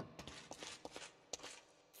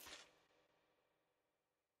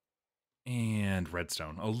 And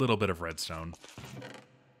redstone. A little bit of redstone.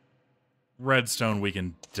 Redstone we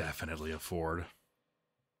can definitely afford.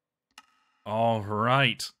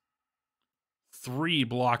 Alright. 3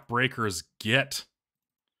 block breakers get.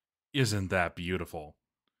 Isn't that beautiful?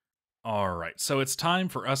 Alright, so it's time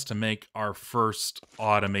for us to make our first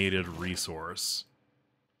automated resource.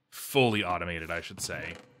 Fully automated, I should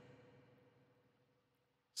say.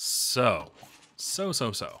 So.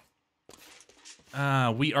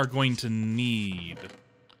 We are going to need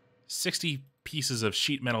 60 pieces of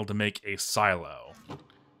sheet metal to make a silo.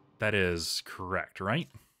 That is correct, right?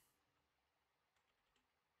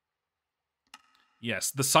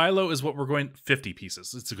 Yes, the silo is what we're going... 50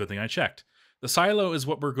 pieces. It's a good thing I checked. The silo is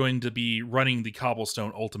what we're going to be running the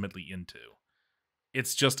cobblestone ultimately into.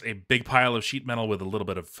 It's just a big pile of sheet metal with a little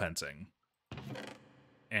bit of fencing.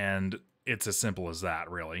 And it's as simple as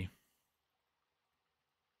that, really.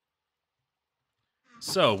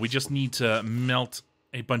 So, we just need to melt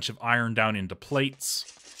a bunch of iron down into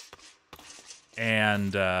plates.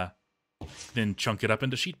 And then chunk it up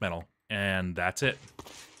into sheet metal. And that's it.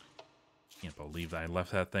 Can't believe that I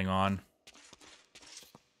left that thing on.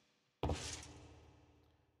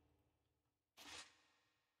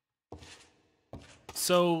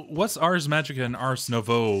 So, what's Ars Magica and Ars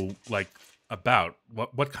Novo, like, about?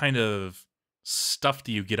 What kind of stuff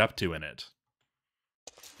do you get up to in it?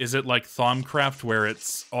 Is it like Thaumcraft, where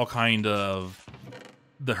it's all kind of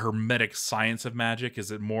the hermetic science of magic? Is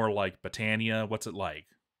it more like Botania? What's it like?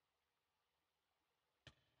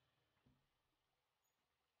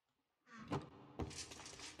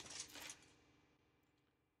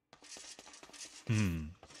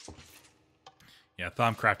 Yeah,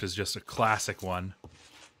 Thaumcraft is just a classic one.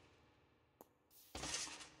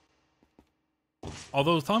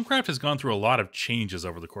 Although Thaumcraft has gone through a lot of changes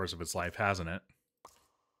over the course of its life, hasn't it?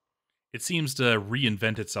 It seems to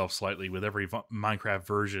reinvent itself slightly with every Minecraft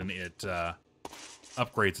version it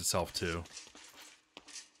upgrades itself to.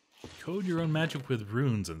 Code your own magic with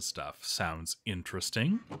runes and stuff. Sounds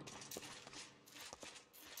interesting.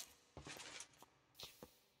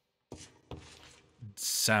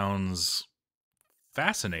 Sounds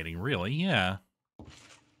fascinating, really, yeah.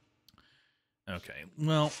 Okay,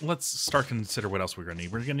 well, let's start to consider what else we're going to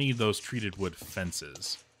need. We're going to need those treated wood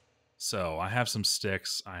fences. So, I have some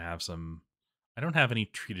sticks. I don't have any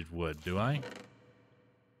treated wood, do I?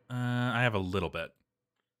 I have a little bit.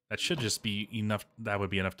 That should just be enough. That would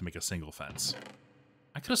be enough to make a single fence.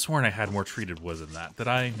 I could have sworn I had more treated wood than that. Did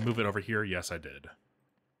I move it over here? Yes, I did.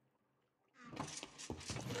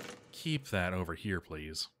 Keep that over here,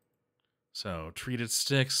 please. So, treated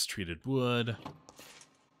sticks, treated wood.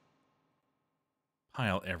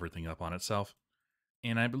 Pile everything up on itself.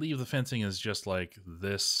 And I believe the fencing is just like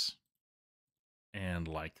this and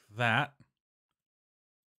like that.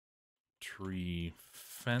 Tree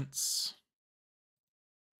fence.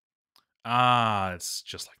 Ah, it's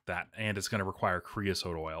just like that. And it's going to require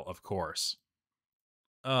creosote oil, of course.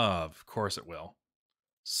 Of course it will.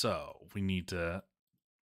 So, we need to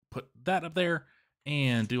put that up there.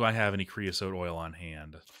 And do I have any creosote oil on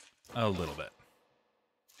hand? A little bit.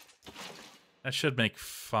 That should make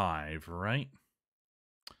 5, right?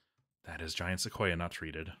 That is giant sequoia, not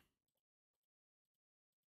treated.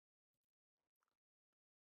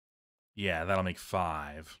 Yeah, that'll make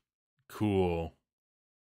 5. Cool.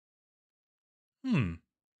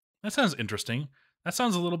 That sounds interesting. That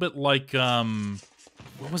sounds a little bit like,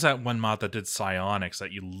 what was that one mod that did psionics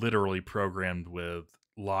that you literally programmed with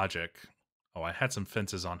logic? Oh, I had some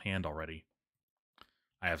fences on hand already.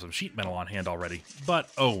 I have some sheet metal on hand already, but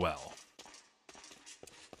oh well.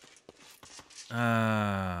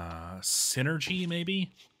 Synergy,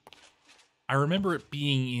 maybe? I remember it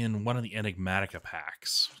being in one of the Enigmatica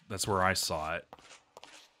packs. That's where I saw it.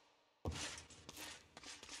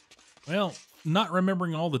 Well, not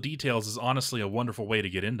remembering all the details is honestly a wonderful way to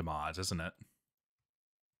get into mods, isn't it?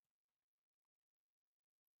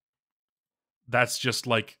 That's just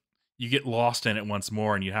like, you get lost in it once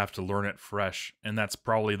more and you have to learn it fresh, and that's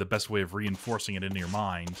probably the best way of reinforcing it into your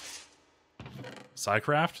mind.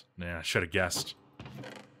 Psycraft? Nah, I should have guessed.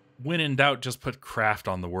 When in doubt, just put craft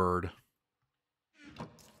on the word.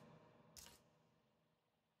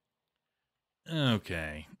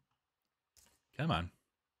 Okay. Come on.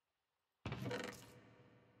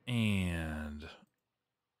 And...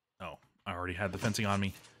 oh, I already had the fencing on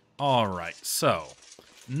me. Alright, so...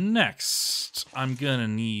 next, I'm gonna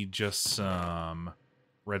need just some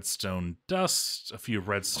redstone dust, a few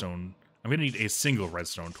redstone... I'm gonna need a single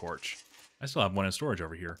redstone torch. I still have one in storage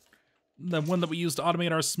over here. The one that we used to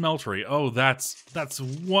automate our smeltery. Oh, that's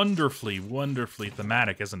wonderfully, wonderfully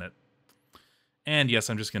thematic, isn't it? And yes,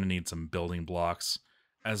 I'm just gonna need some building blocks,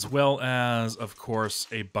 as well as, of course,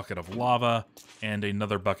 a bucket of lava and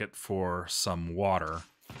another bucket for some water.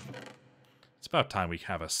 It's about time we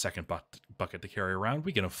have a second bucket to carry around.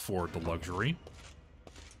 We can afford the luxury.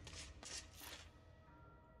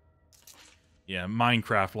 Yeah,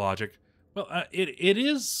 Minecraft logic. Well, it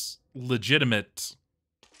is legitimate,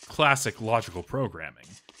 classic logical programming.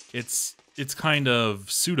 It's kind of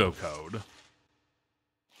pseudocode.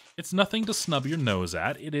 It's nothing to snub your nose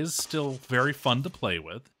at. It is still very fun to play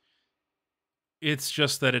with. It's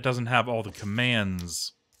just that it doesn't have all the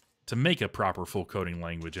commands to make a proper full coding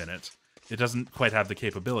language in it. It doesn't quite have the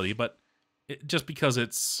capability, but just because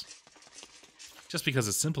it's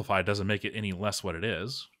simplified doesn't make it any less what it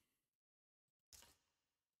is.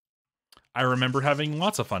 I remember having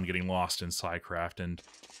lots of fun getting lost in Psycraft and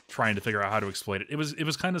trying to figure out how to exploit it. It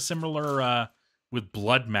was kind of similar with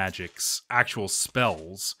Blood Magic's actual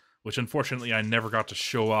spells, which unfortunately I never got to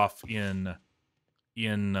show off in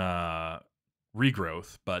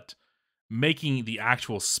Regrowth, but making the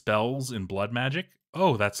actual spells in Blood Magic,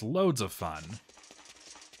 oh, that's loads of fun.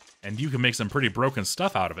 And you can make some pretty broken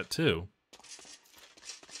stuff out of it, too.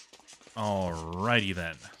 Alrighty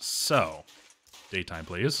then. So, daytime,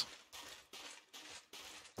 please.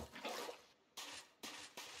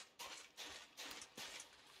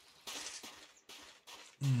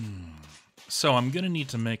 So I'm gonna need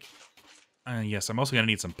to make... yes, I'm also gonna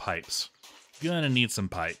need some pipes. Gonna need some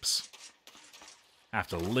pipes. Have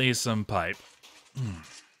to lay some pipe.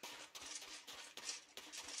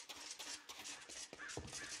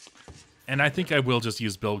 And I think I will just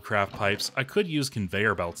use Buildcraft pipes. I could use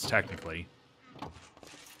conveyor belts, technically.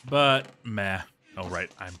 But, meh. Oh,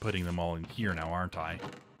 right, I'm putting them all in here now, aren't I?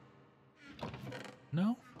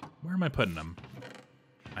 No? Where am I putting them?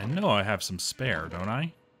 I know I have some spare, don't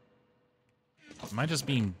I? Am I just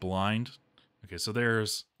being blind? Okay, so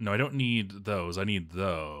there's... no, I don't need those. I need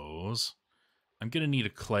those. I'm gonna need a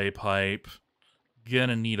clay pipe.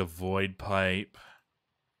 gonna need a void pipe.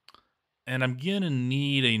 And I'm gonna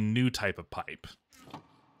need a new type of pipe.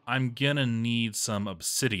 I'm gonna need some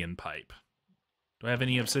obsidian pipe. Do I have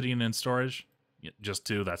any obsidian in storage? Yeah, just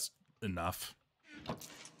 2, that's enough.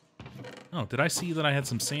 Oh, did I see that I had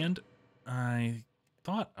some sand? I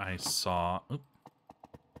thought I saw... Oop,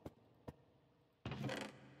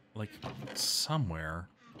 like, somewhere.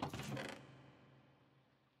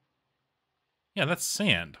 Yeah, that's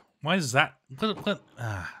sand. Why is that? Oh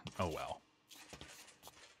well.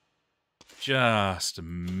 Just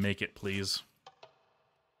make it, please.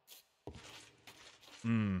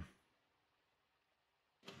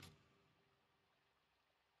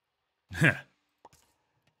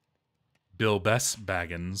 Bill Bess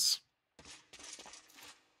Baggins.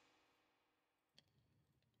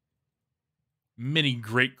 Many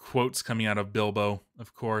great quotes coming out of Bilbo,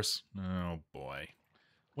 of course. Oh boy.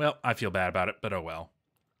 Well, I feel bad about it, but oh well.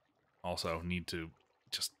 Also, need to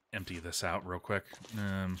just empty this out real quick.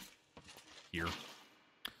 Here.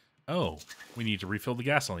 Oh, we need to refill the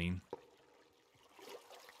gasoline.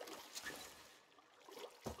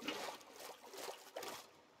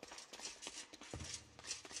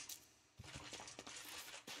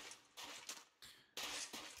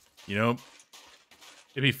 You know,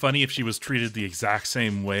 it'd be funny if she was treated the exact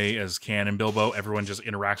same way as Canon Bilbo. Everyone just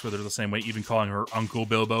interacts with her the same way, even calling her Uncle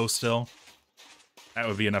Bilbo still. That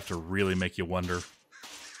would be enough to really make you wonder.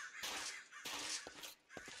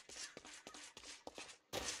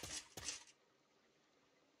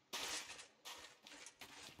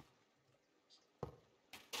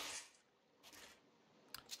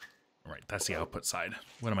 All right, that's the output side.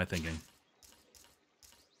 What am I thinking?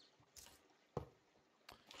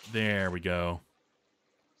 There we go.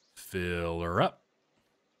 Fill her up.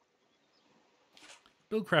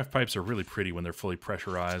 Buildcraft pipes are really pretty when they're fully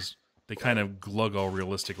pressurized. They kind of glug all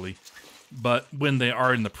realistically. But when they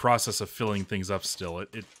are in the process of filling things up still,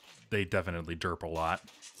 they definitely derp a lot.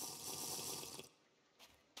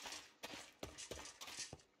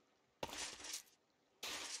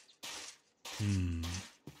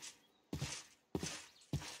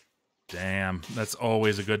 Damn, that's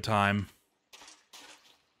always a good time.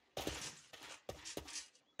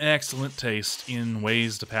 Excellent taste in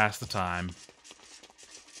ways to pass the time.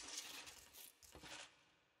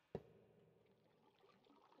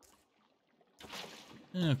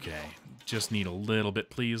 Okay, just need a little bit,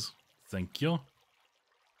 please. Thank you.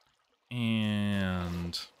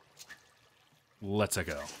 And let's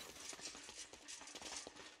go.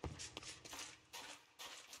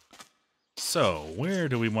 So, where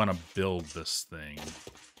do we want to build this thing?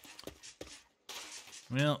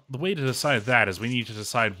 Well, the way to decide that is we need to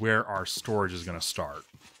decide where our storage is going to start.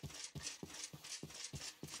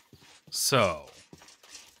 So,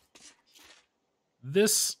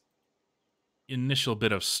 this initial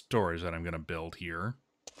bit of storage that I'm going to build here,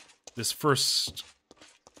 this first,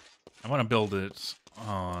 I want to build it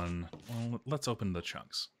on, well, let's open the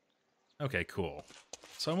chunks. Okay, cool.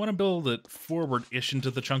 So I want to build it forward-ish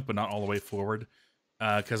into the chunk, but not all the way forward.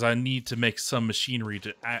 Because I need to make some machinery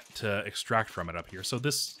to extract from it up here. So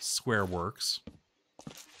this square works.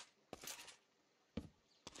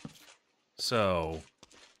 So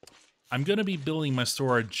I'm going to be building my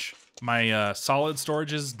storage, my solid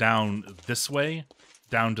storages down this way,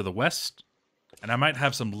 down to the west. And I might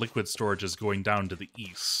have some liquid storages going down to the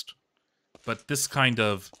east. But this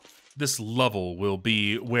level will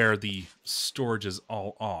be where the storages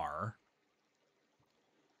all are.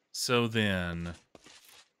 So then,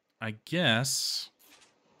 I guess,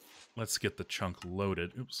 let's get the chunk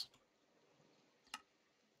loaded. Oops.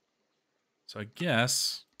 So I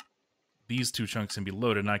guess these 2 chunks can be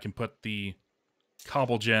loaded, and I can put the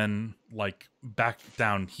Cobblegen, like, back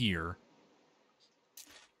down here.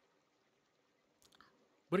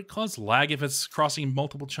 Would it cause lag if it's crossing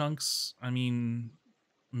multiple chunks? I mean,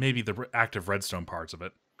 maybe the active redstone parts of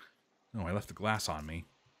it. Oh, I left the glass on me.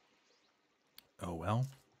 Oh, well.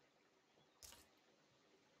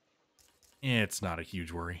 It's not a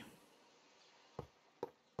huge worry.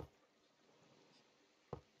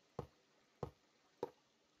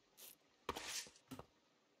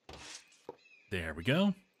 There we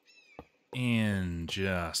go. And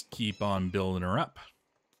just keep on building her up.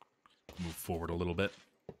 Move forward a little bit.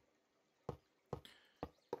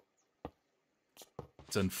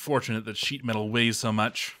 It's unfortunate that sheet metal weighs so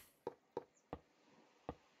much.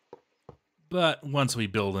 But once we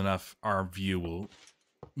build enough, our view will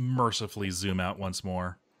mercifully zoom out once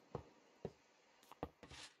more.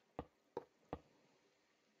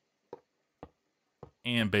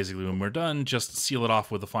 And basically when we're done, just seal it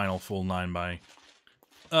off with a final full 9 by...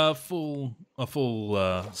 full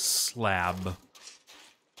slab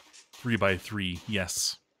 3x3,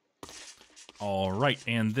 yes. All right,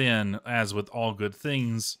 and then, as with all good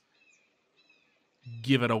things,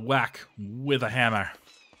 give it a whack with a hammer.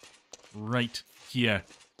 Right here.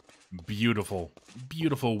 Beautiful,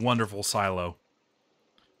 beautiful, wonderful silo.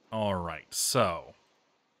 All right, so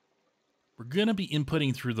we're going to be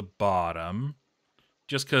inputting through the bottom,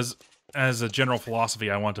 just because, as a general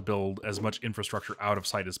philosophy, I want to build as much infrastructure out of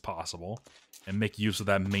sight as possible and make use of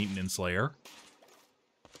that maintenance layer.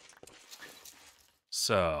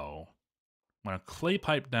 So, I'm going to clay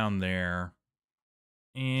pipe down there,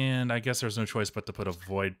 and I guess there's no choice but to put a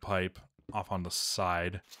void pipe off on the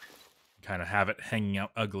side, kind of have it hanging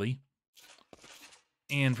out ugly.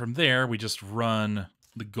 And from there, we just run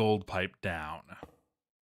the gold pipe down.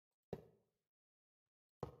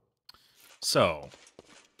 So,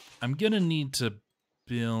 I'm going to need to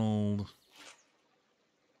build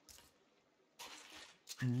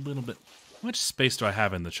a little bit. How much space do I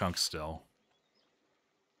have in the chunk still?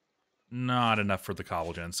 Not enough for the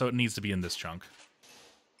Cobblegen, so it needs to be in this chunk.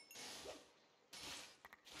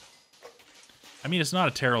 I mean, it's not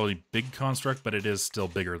a terribly big construct, but it is still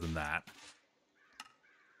bigger than that.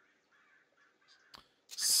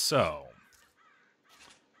 So,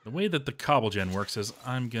 the way that the Cobblegen works is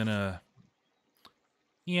I'm gonna...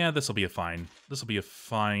 Yeah, this will be a fine. This will be a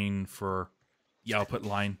fine for the output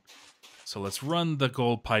line. So let's run the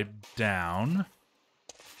gold pipe down.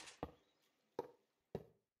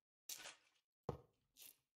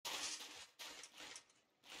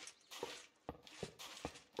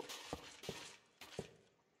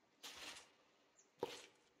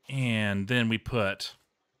 And then we put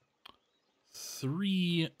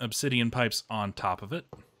 3 obsidian pipes on top of it.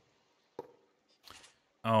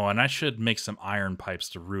 Oh, and I should make some iron pipes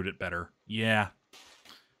to route it better. Yeah.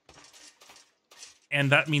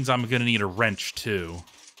 And that means I'm going to need a wrench, too.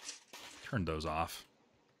 Turn those off.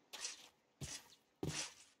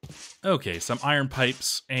 Okay, some iron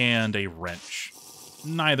pipes and a wrench.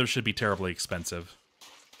 Neither should be terribly expensive.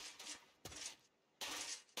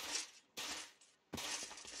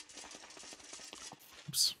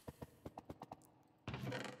 Oops.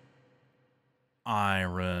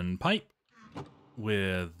 Iron pipe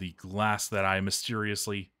with the glass that I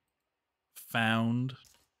mysteriously found.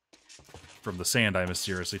 From the sand I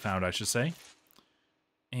mysteriously found, I should say.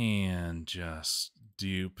 And just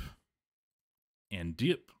dupe and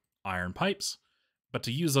dupe iron pipes. But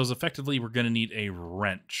to use those effectively, we're going to need a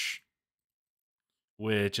wrench,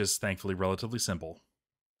 which is thankfully relatively simple.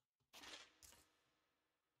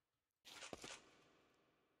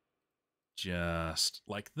 Just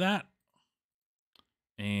like that.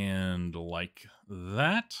 And like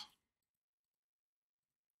that.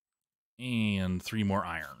 And 3 more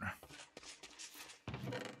iron.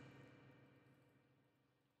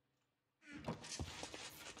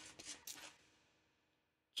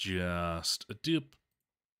 Just a dupe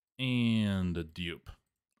and a dupe.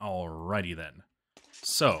 Alrighty then.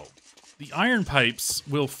 So, the iron pipes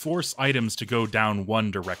will force items to go down one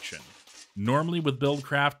direction. Normally with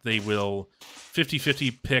Buildcraft, they will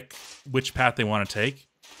 50-50 pick which path they want to take,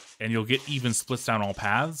 and you'll get even splits down all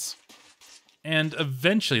paths. And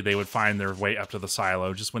eventually they would find their way up to the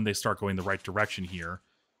silo just when they start going the right direction here.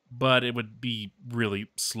 But it would be really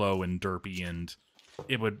slow and derpy, and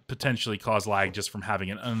it would potentially cause lag just from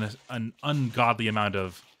having an ungodly amount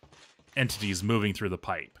of entities moving through the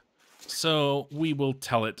pipe. So we will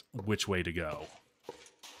tell it which way to go.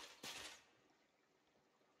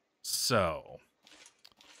 So,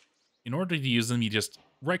 in order to use them, you just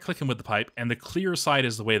right-click them with the pipe, and the clear side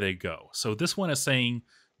is the way they go. So this one is saying,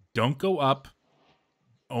 don't go up,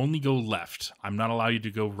 only go left. I'm not allowing you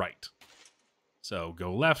to go right. So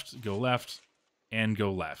go left, and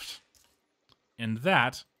go left. And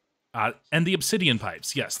that, and the obsidian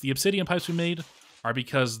pipes. Yes, the obsidian pipes we made are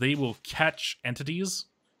because they will catch entities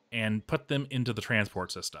and put them into the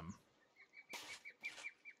transport system.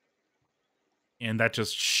 And that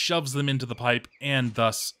just shoves them into the pipe and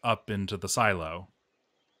thus up into the silo.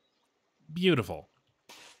 Beautiful.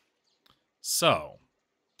 So,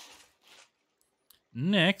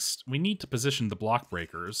 next, we need to position the block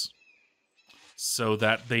breakers so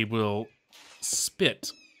that they will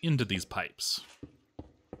spit into these pipes.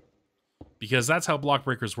 Because that's how block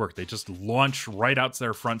breakers work. They just launch right out to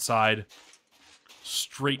their front side,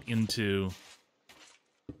 straight into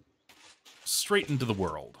the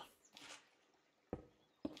world.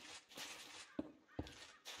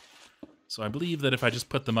 So I believe that if I just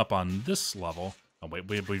put them up on this level... Oh, wait,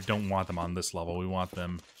 we don't want them on this level. We want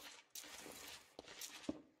them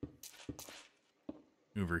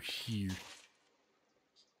over here.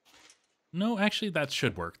 No, actually, that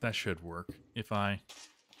should work. That should work. If I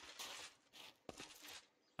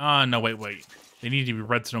No, wait. They need to be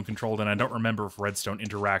redstone controlled, and I don't remember if redstone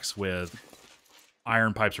interacts with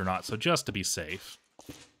iron pipes or not. So just to be safe,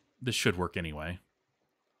 this should work anyway.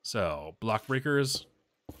 So, block breakers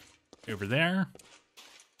over there.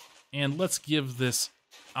 And let's give this...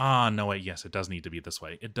 no, wait, yes, it does need to be this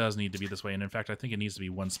way. It does need to be this way, and in fact, I think it needs to be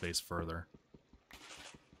one space further.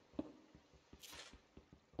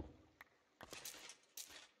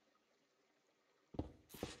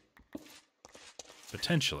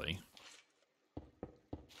 Potentially.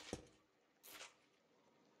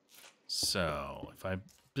 So, if I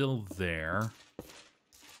build there...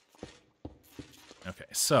 Okay,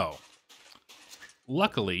 so...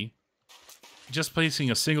 Luckily, just placing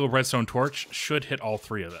a single redstone torch should hit all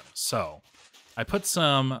three of them. So, I put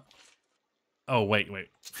some... Oh, wait.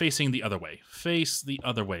 Facing the other way. Face the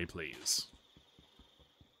other way, please.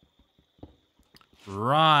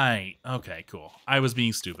 Right. Okay, cool. I was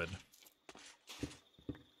being stupid.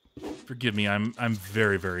 Forgive me, I'm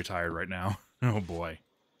very, very tired right now. Oh, boy.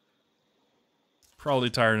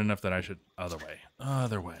 Probably tired enough that I should...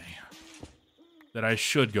 Other way. That I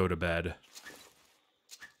should go to bed.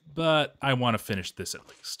 But I want to finish this at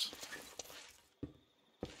least.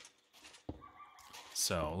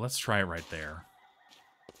 So, let's try it right there.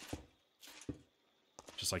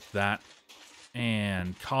 Just like that.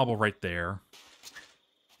 And cobble right there.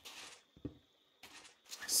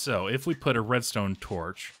 So, if we put a redstone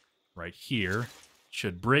torch right here,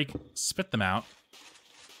 should break, spit them out.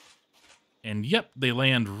 And yep, they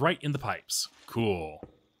land right in the pipes. Cool.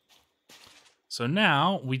 So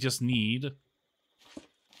now, we just need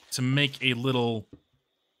to make a little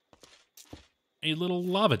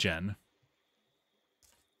lava gen.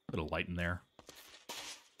 Bit of light in there.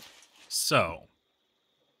 So.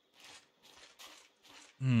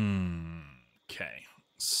 Okay.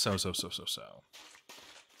 So.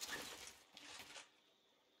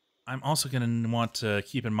 I'm also going to want to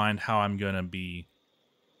keep in mind how I'm going to be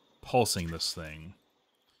pulsing this thing.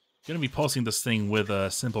 I'm going to be pulsing this thing with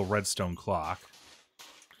a simple redstone clock,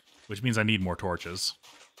 which means I need more torches.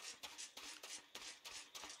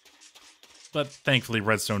 But thankfully,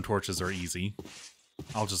 redstone torches are easy.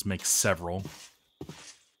 I'll just make several.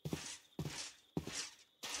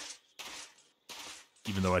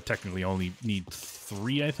 Even though I technically only need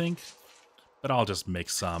 3, I think. But I'll just make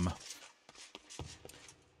some.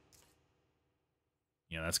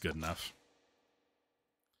 Yeah, that's good enough.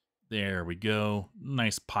 There we go.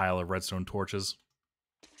 Nice pile of redstone torches.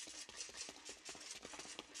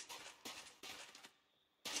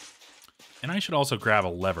 And I should also grab a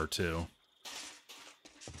lever, too.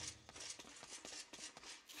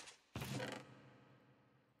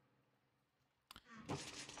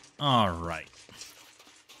 All right.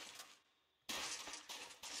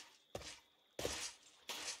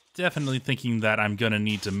 Definitely thinking that I'm going to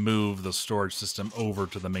need to move the storage system over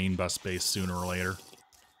to the main bus space sooner or later.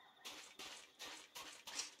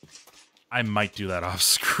 I might do that off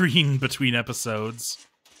screen between episodes,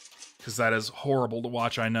 because that is horrible to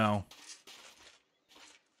watch, I know.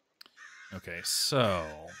 Okay, so...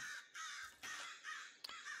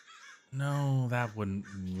 No, that wouldn't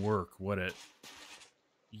work, would it?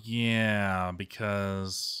 Yeah,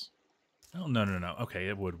 because... Oh, no. Okay,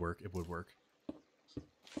 it would work.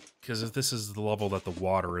 Because if this is the level that the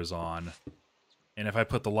water is on, and if I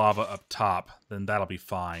put the lava up top, then that'll be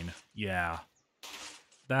fine. Yeah.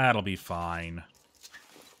 That'll be fine.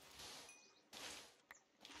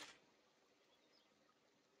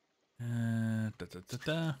 There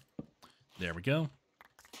we go.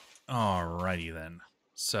 Alrighty then.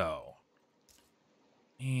 So.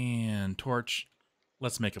 And torch.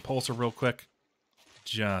 Let's make a pulsar real quick.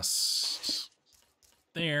 Just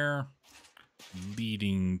there.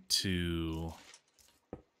 Leading to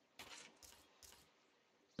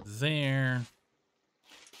there.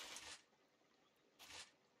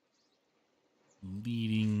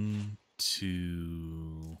 Leading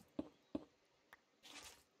to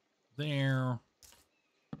there.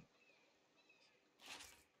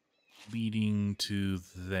 Leading to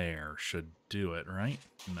there. Should do it, right?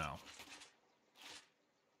 No.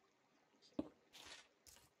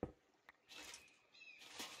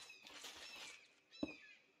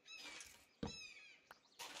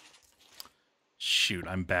 Shoot,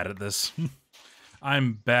 I'm bad at this.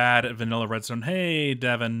 I'm bad at vanilla redstone. Hey,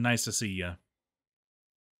 Devin, nice to see you.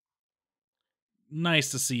 Nice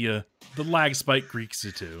to see you. The lag spike greets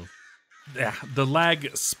you too. Yeah, the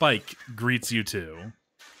lag spike greets you too.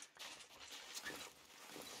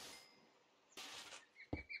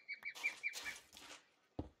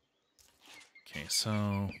 Okay,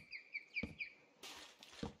 so...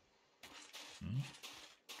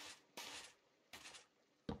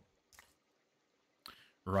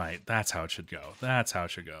 Right, that's how it should go. That's how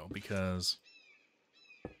it should go, because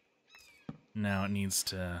now it needs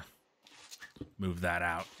to move that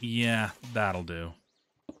out. Yeah, that'll do.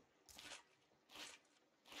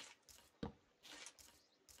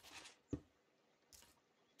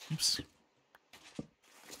 Oops.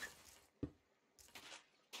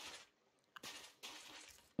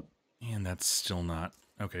 And that's still not...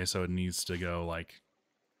 Okay, so it needs to go like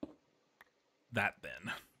that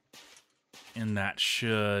then. And that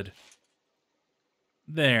should...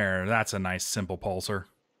 There, that's a nice simple pulsar.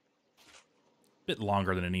 Bit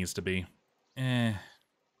longer than it needs to be. My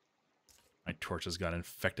torches got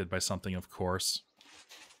infected by something, of course.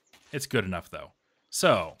 It's good enough, though.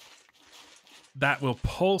 So, that will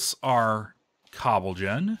pulse our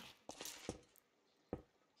Cobblegen.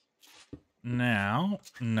 Now,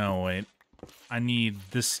 no, wait. I need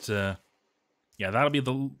this to... Yeah, that'll be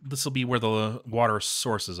the... This will be where the water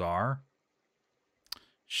sources are.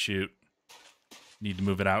 Shoot. Need to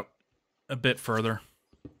move it out a bit further.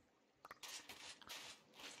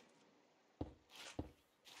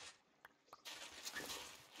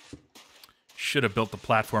 Should have built the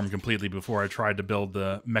platform completely before I tried to build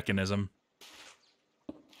the mechanism.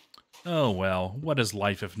 Oh well, what is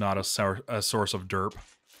life if not a source of derp?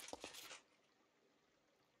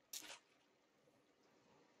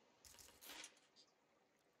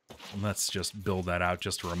 Let's just build that out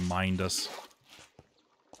just to remind us.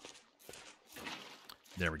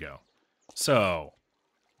 There we go. So,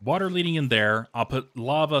 water leading in there. I'll put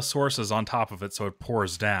lava sources on top of it so it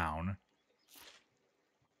pours down.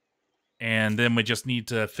 And then we just need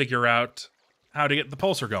to figure out how to get the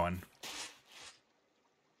pulsar going.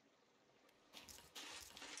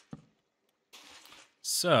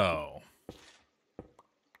 So,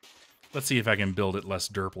 let's see if I can build it less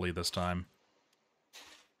derpily this time.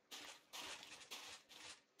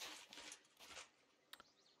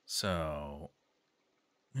 So,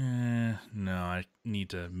 no, I need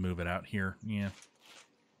to move it out here. Yeah.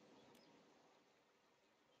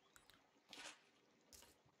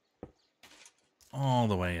 All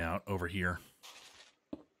the way out over here.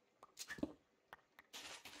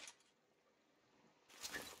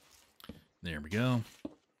 There we go.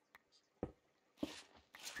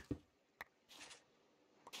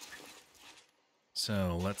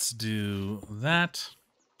 So let's do that.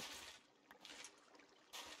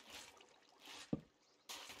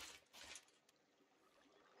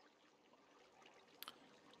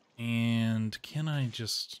 And can I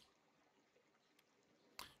just...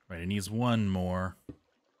 Right, it needs one more.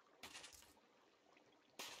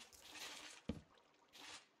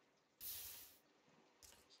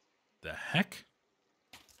 The heck?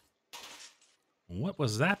 What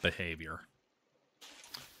was that behavior?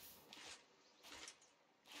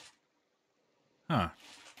 Huh.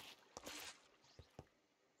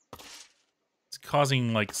 It's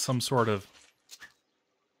causing, like, some sort of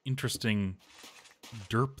interesting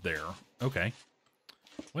derp there. Okay.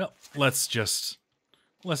 Well, let's just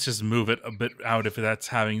move it a bit out if that's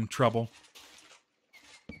having trouble.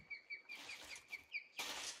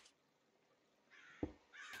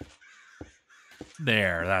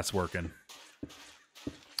 There, that's working.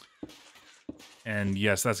 And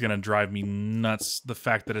yes, that's going to drive me nuts, the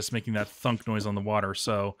fact that it's making that thunk noise on the water,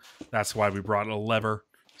 so that's why we brought a lever,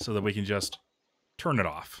 so that we can just turn it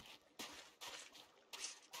off.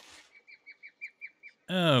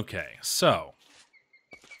 Okay, so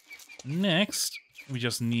next, we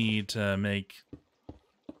just need to make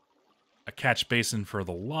a catch basin for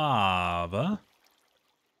the lava.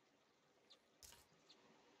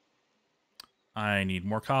 I need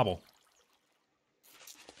more cobble.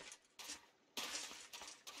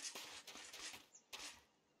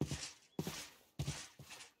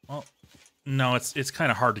 Well, no, it's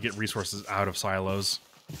kind of hard to get resources out of silos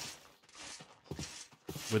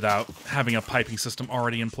without having a piping system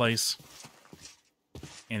already in place.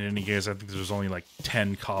 And in any case, I think there's only like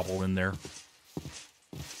 10 cobble in there.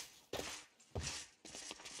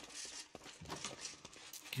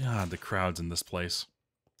 God, the crowds in this place.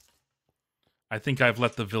 I think I've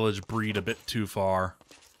let the village breed a bit too far.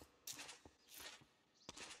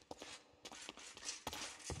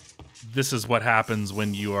 This is what happens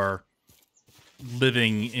when you are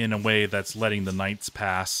living in a way that's letting the nights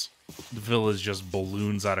pass. The village just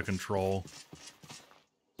balloons out of control.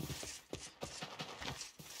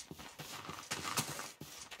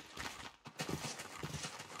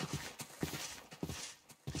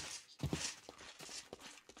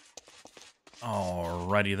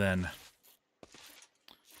 Alrighty then.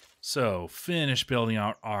 So, finish building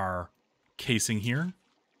out our casing here.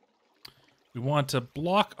 We want to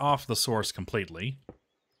block off the source completely.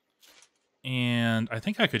 And I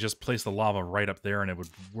think I could just place the lava right up there and it would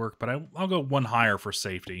work, but I'll go one higher for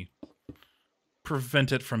safety.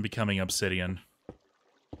 Prevent it from becoming obsidian.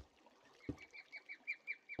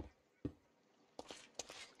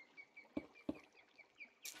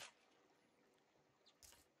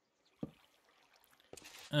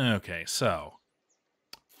 Okay, so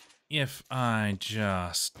if I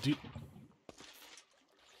just do...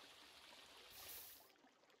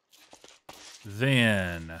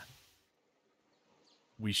 Then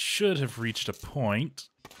we should have reached a point.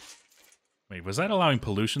 Wait, was that allowing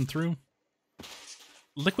pollution through?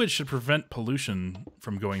 Liquid should prevent pollution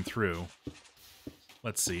from going through.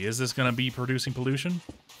 Let's see, is this going to be producing pollution?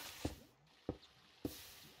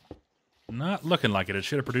 Not looking like it. It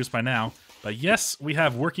should have produced by now. But yes, we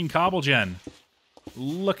have working Cobblegen.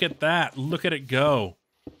 Look at that. Look at it go.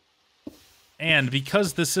 And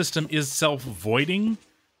because the system is self-voiding,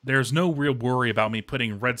 there's no real worry about me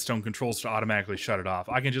putting redstone controls to automatically shut it off.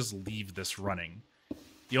 I can just leave this running.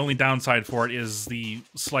 The only downside for it is the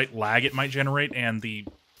slight lag it might generate and the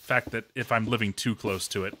fact that if I'm living too close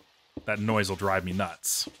to it, that noise will drive me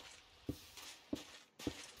nuts.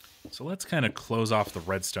 So let's kind of close off the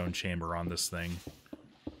redstone chamber on this thing,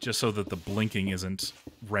 just so that the blinking isn't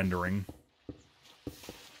rendering.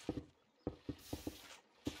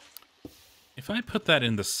 If I put that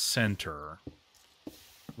in the center,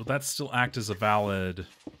 will that still act as a valid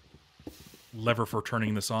lever for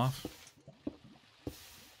turning this off?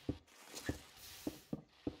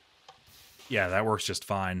 Yeah, that works just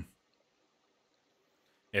fine.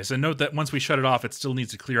 Yeah, so note that once we shut it off, it still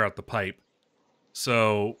needs to clear out the pipe.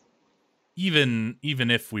 So even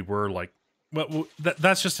if we were like... Well,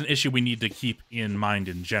 that's just an issue we need to keep in mind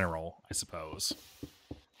in general, I suppose.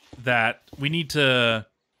 That we need to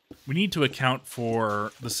account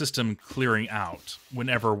for the system clearing out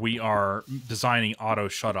whenever we are designing auto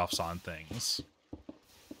shutoffs on things.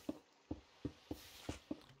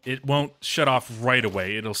 It won't shut off right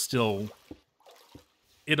away. It'll still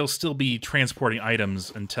be transporting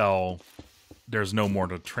items until there's no more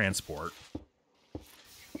to transport.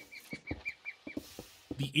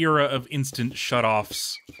 The era of instant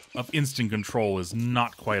shutoffs, of instant control, is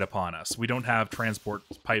not quite upon us. We don't have transport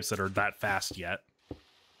pipes that are that fast yet.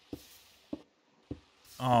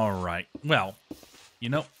 Alright, well, you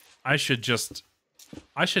know, I should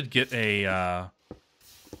get a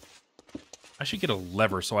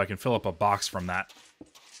lever so I can fill up a box from that.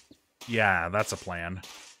 Yeah, that's a plan.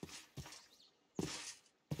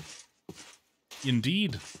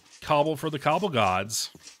 Indeed. Cobble for the cobble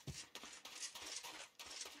gods.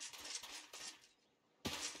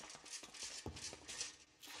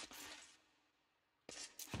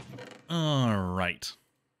 Alright.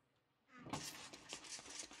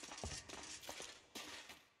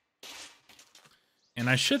 And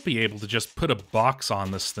I should be able to just put a box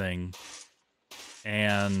on this thing,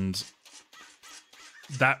 and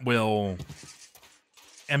that will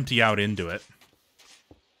empty out into it.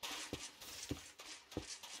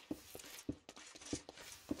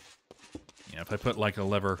 Yeah, if I put like a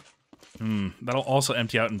lever, that'll also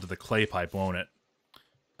empty out into the clay pipe, won't it?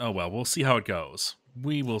 Oh well, we'll see how it goes.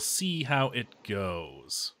 We will see how it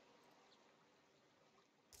goes.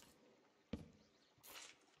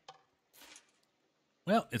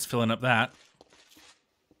 Well, it's filling up that.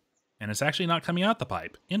 And it's actually not coming out the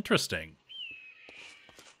pipe. Interesting.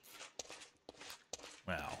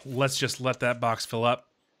 Well, let's just let that box fill up.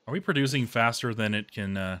 Are we producing faster than it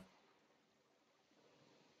can...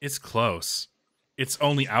 It's close. It's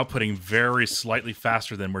only outputting very slightly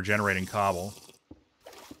faster than we're generating cobble.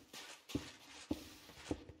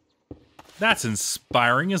 That's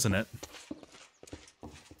inspiring, isn't it?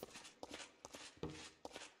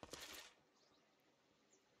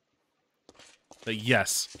 But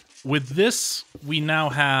yes, with this, we now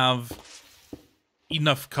have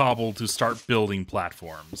enough cobble to start building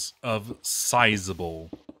platforms of sizable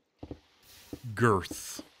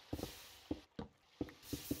girth.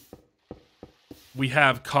 We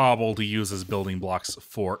have cobble to use as building blocks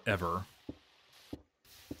forever.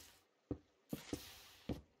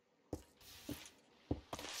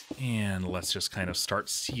 And let's just kind of start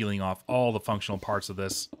sealing off all the functional parts of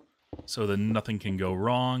this so that nothing can go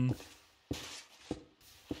wrong.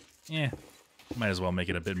 Might as well make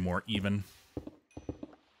it a bit more even.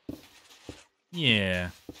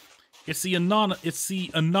 Yeah. It's the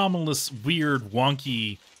anomalous, weird,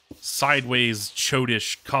 wonky, sideways,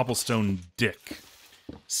 chodish cobblestone dick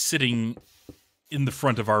sitting in the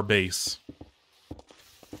front of our base,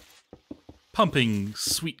 pumping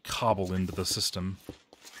sweet cobble into the system.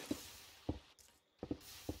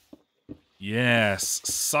 Yes,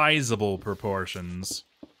 sizable proportions.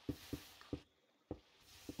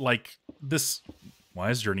 like, this... Why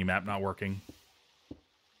is Journey Map not working?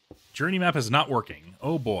 Journey Map is not working.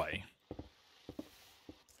 Oh, boy.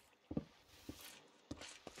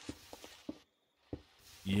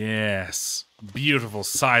 Yes. Beautiful,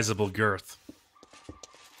 sizable girth.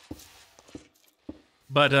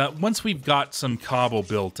 But once we've got some cobble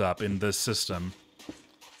built up in this system,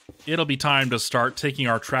 it'll be time to start taking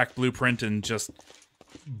our track blueprint and just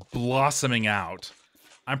blossoming out.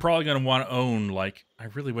 I'm probably going to want to own, like, I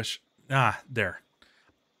really wish... there.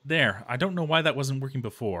 There. I don't know why that wasn't working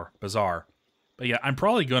before. Bizarre. But yeah, I'm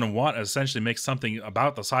probably going to want to essentially make something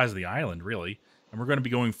about the size of the island, really. And we're going to be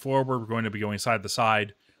going forward. We're going to be going side to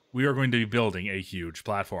side. We are going to be building a huge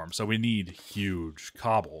platform. So we need huge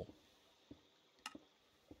cobble.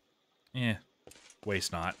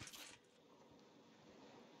 Waste not.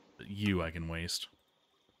 But you I can waste.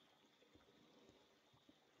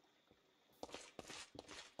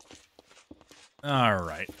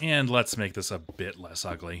 Alright, and let's make this a bit less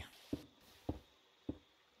ugly.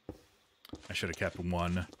 I should have kept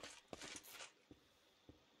one.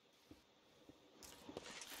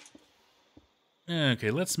 Okay,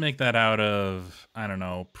 let's make that out of, I don't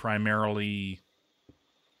know, primarily...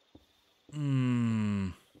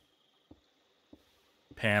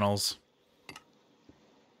 panels.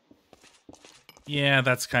 Yeah,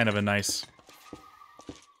 that's kind of a nice...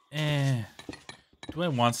 Do I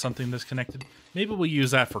want something that's connected? Maybe we'll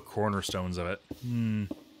use that for cornerstones of it.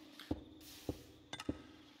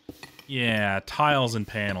 Yeah, tiles and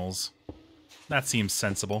panels. That seems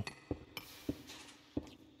sensible.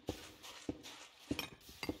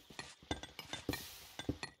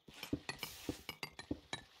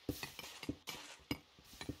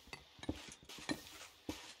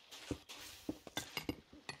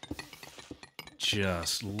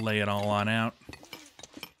 Just lay it all on out.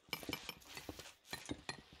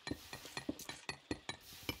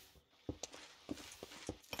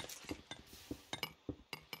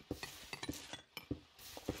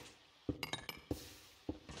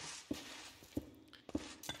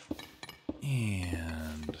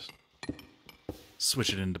 And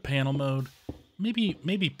switch it into panel mode.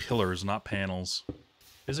 Maybe pillars, not panels.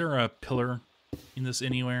 Is there a pillar in this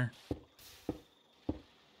anywhere?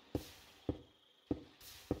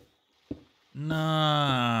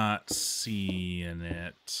 Not seeing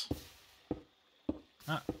it.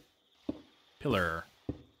 Pillar.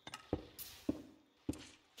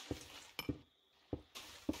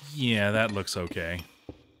 Yeah, that looks okay.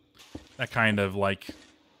 That kind of like...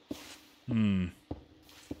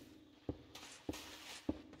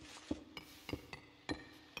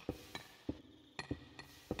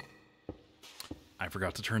 I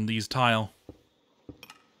forgot to turn these tile.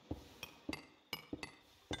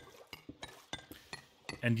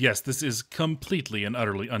 And yes, this is completely and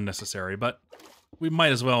utterly unnecessary, but we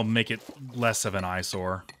might as well make it less of an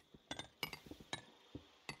eyesore.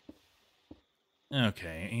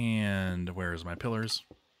 Okay, and where's my pillars?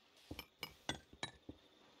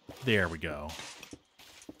 There we go.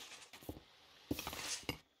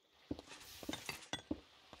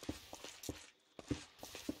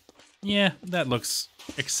 Yeah, that looks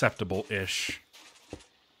acceptable-ish.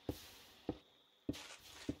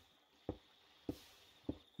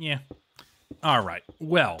 Yeah. Alright,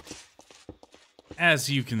 well, as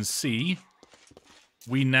you can see,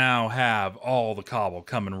 we now have all the cobble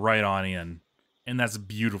coming right on in, and that's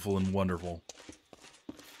beautiful and wonderful.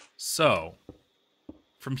 So,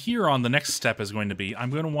 from here on, the next step is going to be, I'm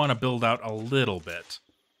going to want to build out a little bit,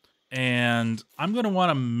 and I'm going to want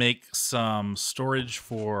to make some storage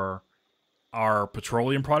for our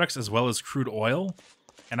petroleum products as well as crude oil,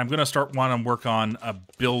 and I'm going to want to work on a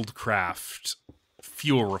Buildcraft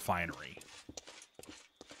fuel refinery.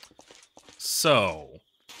 So,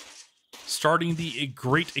 starting the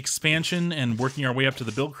great expansion and working our way up to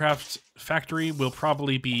the Buildcraft factory will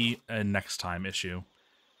probably be a next time issue.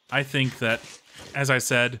 I think that, as I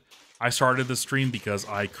said, I started the stream because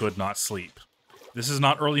I could not sleep. This is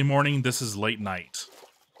not early morning, this is late night.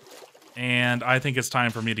 And I think it's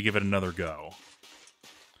time for me to give it another go.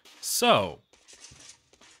 So,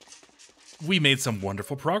 we made some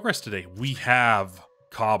wonderful progress today. We have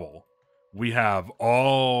cobble. We have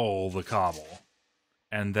all the cobble.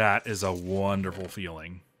 And that is a wonderful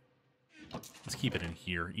feeling. Let's keep it in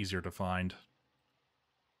here, easier to find.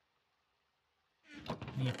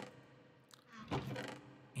 Yeah.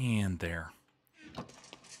 And there.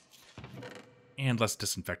 And let's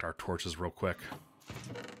disinfect our torches real quick.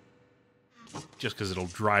 Just because it'll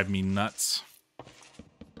drive me nuts.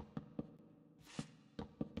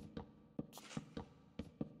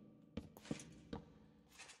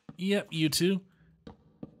 Yep, you too.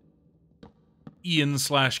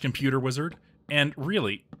 Ian/Computer Wizard. And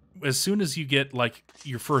really, as soon as you get like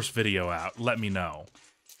your first video out, let me know.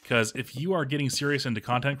 Because if you are getting serious into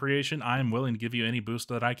content creation, I am willing to give you any boost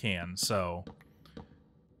that I can. So,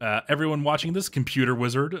 everyone watching this, Computer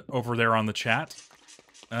Wizard over there on the chat,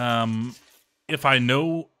 if I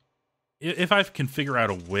can figure out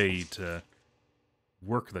a way to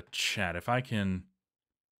work the chat, if I can,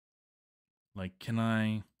 like, can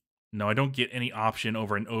I? No, I don't get any option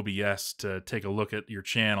over in OBS to take a look at your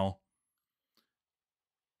channel.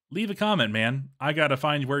 Leave a comment, man. I gotta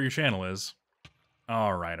find where your channel is.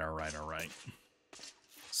 All right.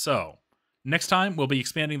 So, next time we'll be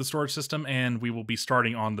expanding the storage system, and we will be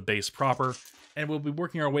starting on the base proper, and we'll be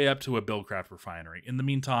working our way up to a Buildcraft refinery. In the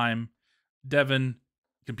meantime, Devin,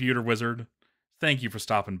 Computer Wizard, thank you for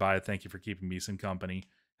stopping by. Thank you for keeping me some company.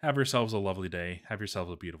 Have yourselves a lovely day. Have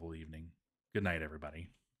yourselves a beautiful evening. Good night, everybody.